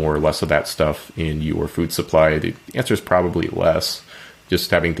have more or less of that stuff in your food supply? The answer is probably less,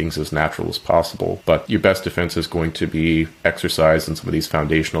 just having things as natural as possible. But your best defense is going to be exercise and some of these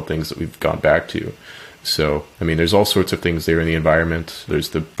foundational things that we've gone back to. So, I mean, there's all sorts of things there in the environment. There's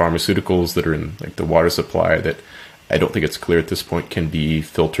the pharmaceuticals that are in like the water supply that I don't think it's clear at this point can be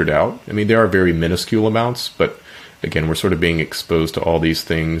filtered out. I mean, there are very minuscule amounts, but again, we're sort of being exposed to all these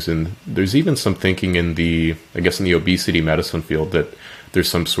things. And there's even some thinking in the obesity medicine field that there's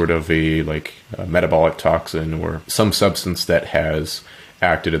some sort of a metabolic toxin or some substance that has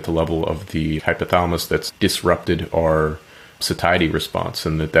acted at the level of the hypothalamus that's disrupted our satiety response,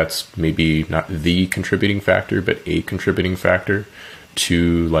 and that's maybe not the contributing factor, but a contributing factor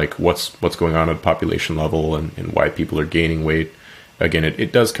to like what's going on at a population level and why people are gaining weight. Again,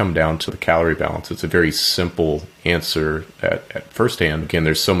 it does come down to the calorie balance. It's a very simple answer at first hand. Again,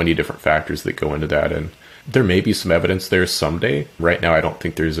 there's so many different factors that go into that, and there may be some evidence there someday. Right now, I don't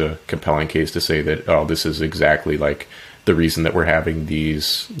think there's a compelling case to say that, oh, this is exactly like the reason that we're having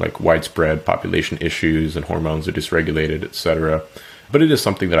these like widespread population issues and hormones are dysregulated, etc. But it is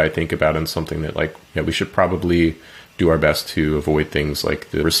something that I think about and something that we should probably do our best to avoid things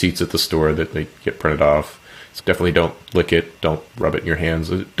like the receipts at the store that they get printed off. So definitely don't lick it, don't rub it in your hands,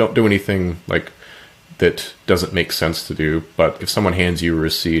 don't do anything like that doesn't make sense to do. But if someone hands you a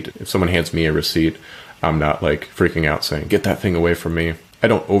receipt, if someone hands me a receipt, I'm not like freaking out saying, get that thing away from me. I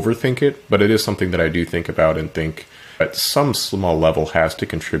don't overthink it, but it is something that I do think about and think at some small level has to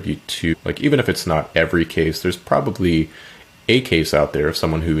contribute to, like, even if it's not every case, there's probably a case out there of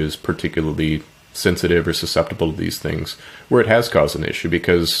someone who is particularly sensitive or susceptible to these things, where it has caused an issue,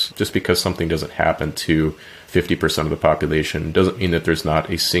 because just because something doesn't happen to 50% of the population doesn't mean that there's not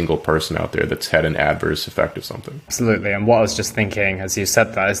a single person out there that's had an adverse effect of something. Absolutely. And what I was just thinking as you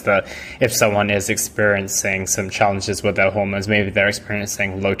said that is that if someone is experiencing some challenges with their hormones, maybe they're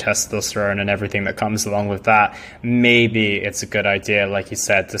experiencing low testosterone and everything that comes along with that, maybe it's a good idea, like you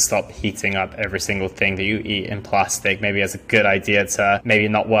said, to stop heating up every single thing that you eat in plastic. Maybe it's a good idea to maybe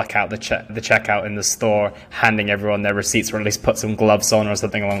not work out the checkout in the store, handing everyone their receipts, or at least put some gloves on or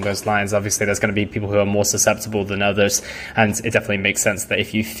something along those lines. Obviously, there's going to be people who are more susceptible than others, and it definitely makes sense that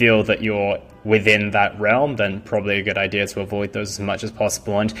if you feel that you're within that realm, then probably a good idea to avoid those as much as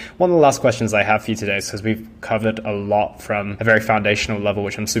possible. And one of the last questions I have for you today, is because we've covered a lot from a very foundational level,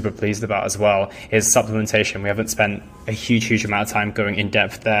 which I'm super pleased about as well, is supplementation. We haven't spent a huge amount of time going in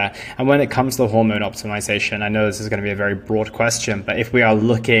depth there. And when it comes to hormone optimization, I know this is going to be a very broad question, but if we are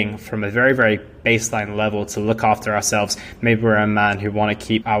looking from a very baseline level to look after ourselves, maybe we're a man who want to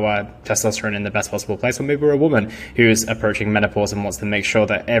keep our testosterone in the best possible place, or maybe we're a woman who's approaching menopause and wants to make sure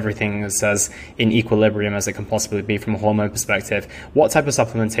that everything is as in equilibrium as it can possibly be from a hormone perspective. What type of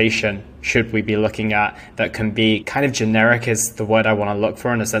supplementation should we be looking at that can be kind of generic, is the word I want to look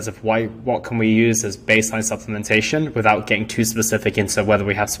for, in a sense of what can we use as baseline supplementation without getting too specific into whether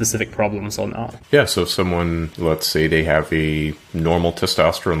we have specific problems or not? Yeah, so if someone, let's say they have a normal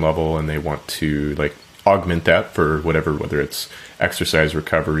testosterone level and they want to augment that for whether it's exercise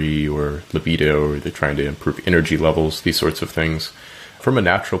recovery or libido, or they're trying to improve energy levels, these sorts of things. From a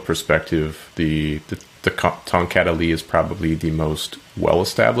natural perspective, the Tongkat Ali is probably the most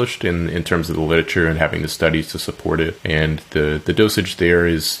well-established in terms of the literature and having the studies to support it. And the dosage there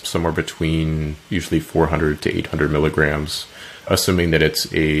is somewhere between usually 400 to 800 milligrams, assuming that it's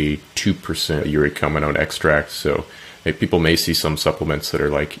a 2% uric elmanone extract. So people may see some supplements that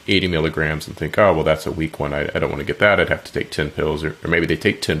are like 80 milligrams and think, oh, well, that's a weak one. I don't want to get that. I'd have to take 10 pills, or maybe they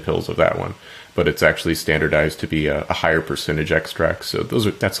take 10 pills of that one. But it's actually standardized to be a higher percentage extract. So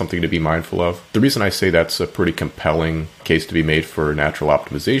that's something to be mindful of. The reason I say that's a pretty compelling case to be made for natural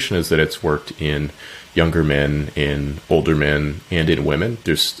optimization is that it's worked in younger men, in older men, and in women.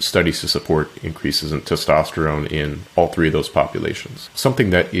 There's studies to support increases in testosterone in all three of those populations.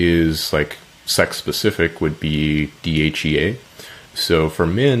 Something that is sex specific would be DHEA. So for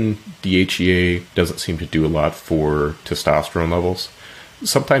men, DHEA doesn't seem to do a lot for testosterone levels.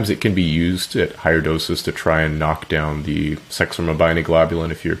 Sometimes it can be used at higher doses to try and knock down the sex hormone binding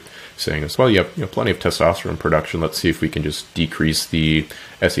globulin. If you're saying, well, you have plenty of testosterone production, let's see if we can just decrease the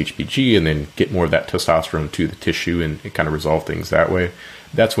SHBG and then get more of that testosterone to the tissue and kind of resolve things that way.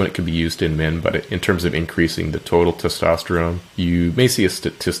 That's when it can be used in men. But in terms of increasing the total testosterone, you may see a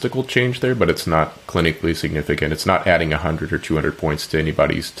statistical change there, but it's not clinically significant. It's not adding 100 or 200 points to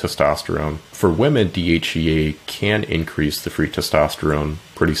anybody's testosterone. For women, DHEA can increase the free testosterone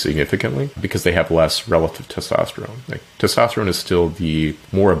pretty significantly because they have less relative testosterone. Testosterone is still the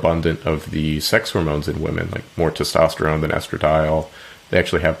more abundant of the sex hormones in women, more testosterone than estradiol. They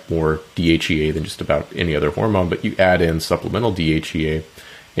actually have more DHEA than just about any other hormone, but you add in supplemental DHEA,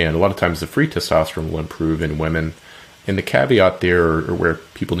 and a lot of times the free testosterone will improve in women. And the caveat there, or where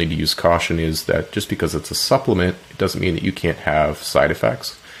people need to use caution, is that just because it's a supplement, it doesn't mean that you can't have side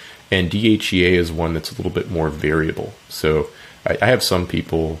effects. And DHEA is one that's a little bit more variable. So I have some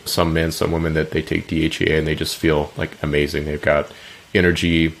people, some men, some women, that they take DHEA and they just feel amazing. They've got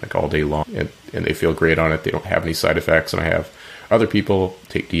energy all day long and they feel great on it. They don't have any side effects. And I have other people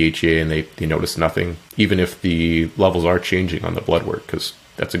take DHEA and they notice nothing, even if the levels are changing on the blood work, because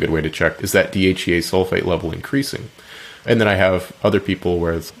that's a good way to check. Is that DHEA sulfate level increasing? And then I have other people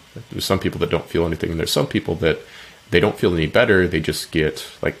where there's some people that don't feel anything, and there's some people that they don't feel any better. They just get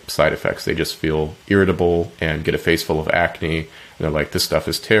side effects. They just feel irritable and get a face full of acne. And they're like, this stuff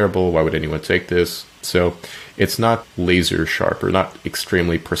is terrible. Why would anyone take this? So it's not laser sharp or not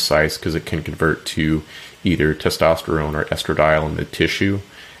extremely precise, because it can convert to either testosterone or estradiol in the tissue.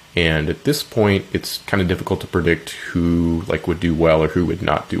 And at this point, it's kind of difficult to predict who would do well or who would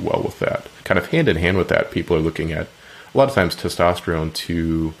not do well with that. Kind of hand in hand with that, people are looking at a lot of times testosterone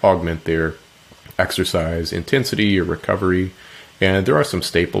to augment their exercise intensity or recovery. And there are some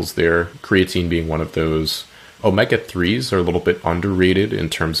staples there, creatine being one of those. Omega-3s are a little bit underrated in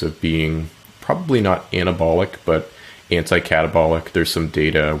terms of being probably not anabolic, but anti-catabolic. There's some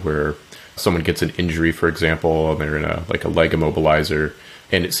data where someone gets an injury, for example, and they're in a leg immobilizer,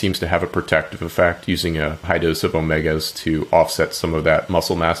 and it seems to have a protective effect, using a high dose of omegas to offset some of that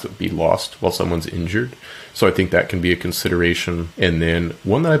muscle mass that would be lost while someone's injured. So I think that can be a consideration. And then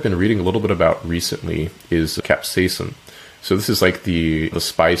one that I've been reading a little bit about recently is capsaicin. So this is like the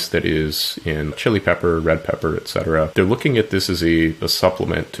spice that is in chili pepper, red pepper, etc. They're looking at this as a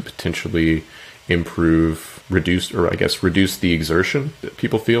supplement to potentially reduce the exertion that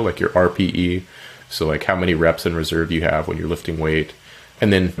people feel, like your RPE. So like how many reps in reserve you have when you're lifting weight.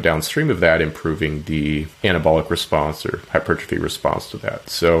 And then downstream of that, improving the anabolic response or hypertrophy response to that.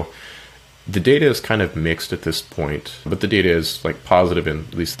 So the data is kind of mixed at this point, but the data is like positive in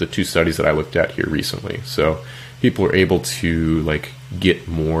at least the 2 studies that I looked at here recently. So people are able to like get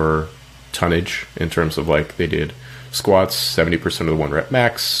more tonnage in terms of like they did squats, 70% of the 1 rep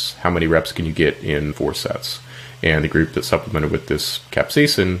max. How many reps can you get in 4 sets? And the group that supplemented with this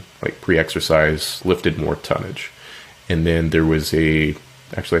capsaicin, like pre-exercise, lifted more tonnage. And then there was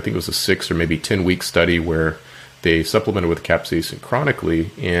I think it was a 6 or maybe 10-week study where they supplemented with capsaicin chronically,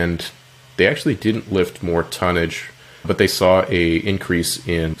 and they actually didn't lift more tonnage, but they saw a increase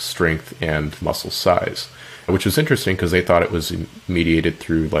in strength and muscle size, which was interesting because they thought it was mediated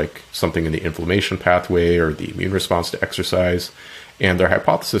through like something in the inflammation pathway or the immune response to exercise. And their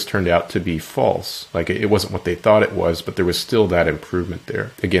hypothesis turned out to be false. Like it wasn't what they thought it was, but there was still that improvement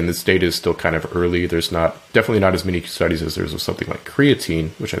there. Again, this data is still kind of early. There's definitely not as many studies as there's with something like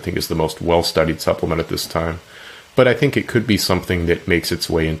creatine, which I think is the most well-studied supplement at this time. But I think it could be something that makes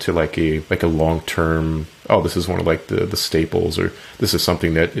its way into like a long-term, this is one of like the staples, or this is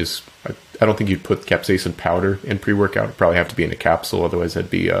something that is, I don't think you'd put capsaicin powder in pre-workout. It'd probably have to be in a capsule. Otherwise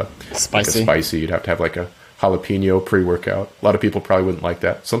that'd be spicy. Like spicy. You'd have to have like a jalapeno pre-workout. A lot of people probably wouldn't like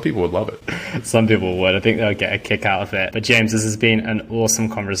that. Some people would love it. Some people would. I think they'll get a kick out of it. But James, this has been an awesome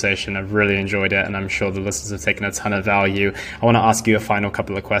conversation. I've really enjoyed it, and I'm sure the listeners have taken a ton of value. I want to ask you a final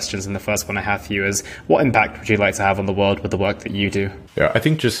couple of questions, and the first one I have for you is, what impact would you like to have on the world with the work that you do? Yeah, I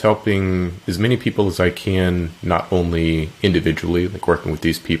think just helping as many people as I can, not only individually, like working with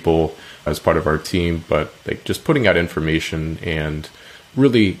these people as part of our team, but like just putting out information and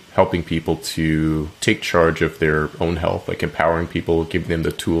really helping people to take charge of their own health, like empowering people, giving them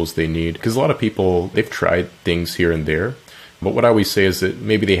the tools they need. Because a lot of people, they've tried things here and there, but what I always say is that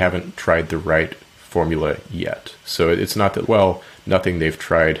maybe they haven't tried the right formula yet. So it's not that, nothing they've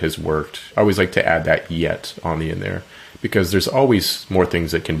tried has worked. I always like to add that yet on the end there, because there's always more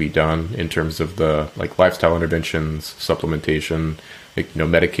things that can be done in terms of the like lifestyle interventions, supplementation,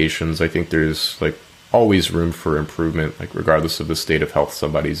 medications. I think there's like always room for improvement, like regardless of the state of health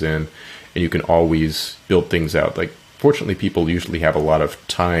somebody's in, and you can always build things out. Like fortunately, people usually have a lot of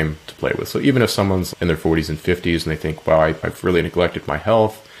time to play with. So even if someone's in their 40s and 50s and they think, wow, I've really neglected my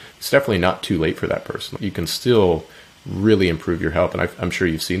health, it's definitely not too late for that person. You can still really improve your health. And I'm sure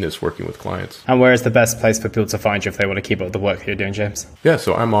you've seen this working with clients. And where is the best place for people to find you if they want to keep up the work that you're doing, James? Yeah,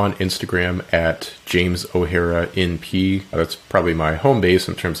 so I'm on Instagram at James O'Hara NP. That's probably my home base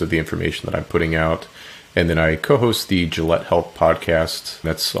in terms of the information that I'm putting out. And then I co-host the Gillette Health podcast.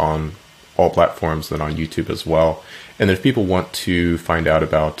 That's on all platforms, then on YouTube as well. And then if people want to find out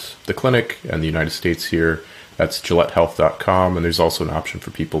about the clinic and the United States here, that's GilletteHealth.com. And there's also an option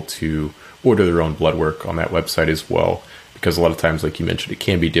for people to order their own blood work on that website as well. Because a lot of times, like you mentioned, it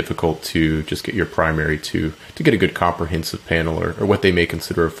can be difficult to just get your primary to get a good comprehensive panel, or what they may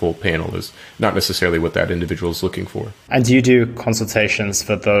consider a full panel is not necessarily what that individual is looking for. And do you do consultations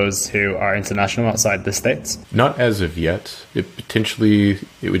for those who are international outside the States? Not as of yet. It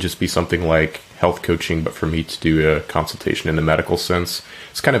would just be something like health coaching, but for me to do a consultation in the medical sense,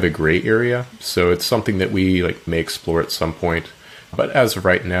 it's kind of a gray area. So it's something that we may explore at some point. But as of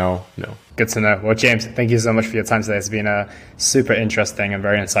right now, no. Good to know. Well, James, thank you so much for your time today. It's been a super interesting and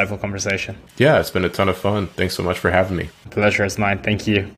very insightful conversation. Yeah, it's been a ton of fun. Thanks so much for having me. The pleasure is mine. Thank you.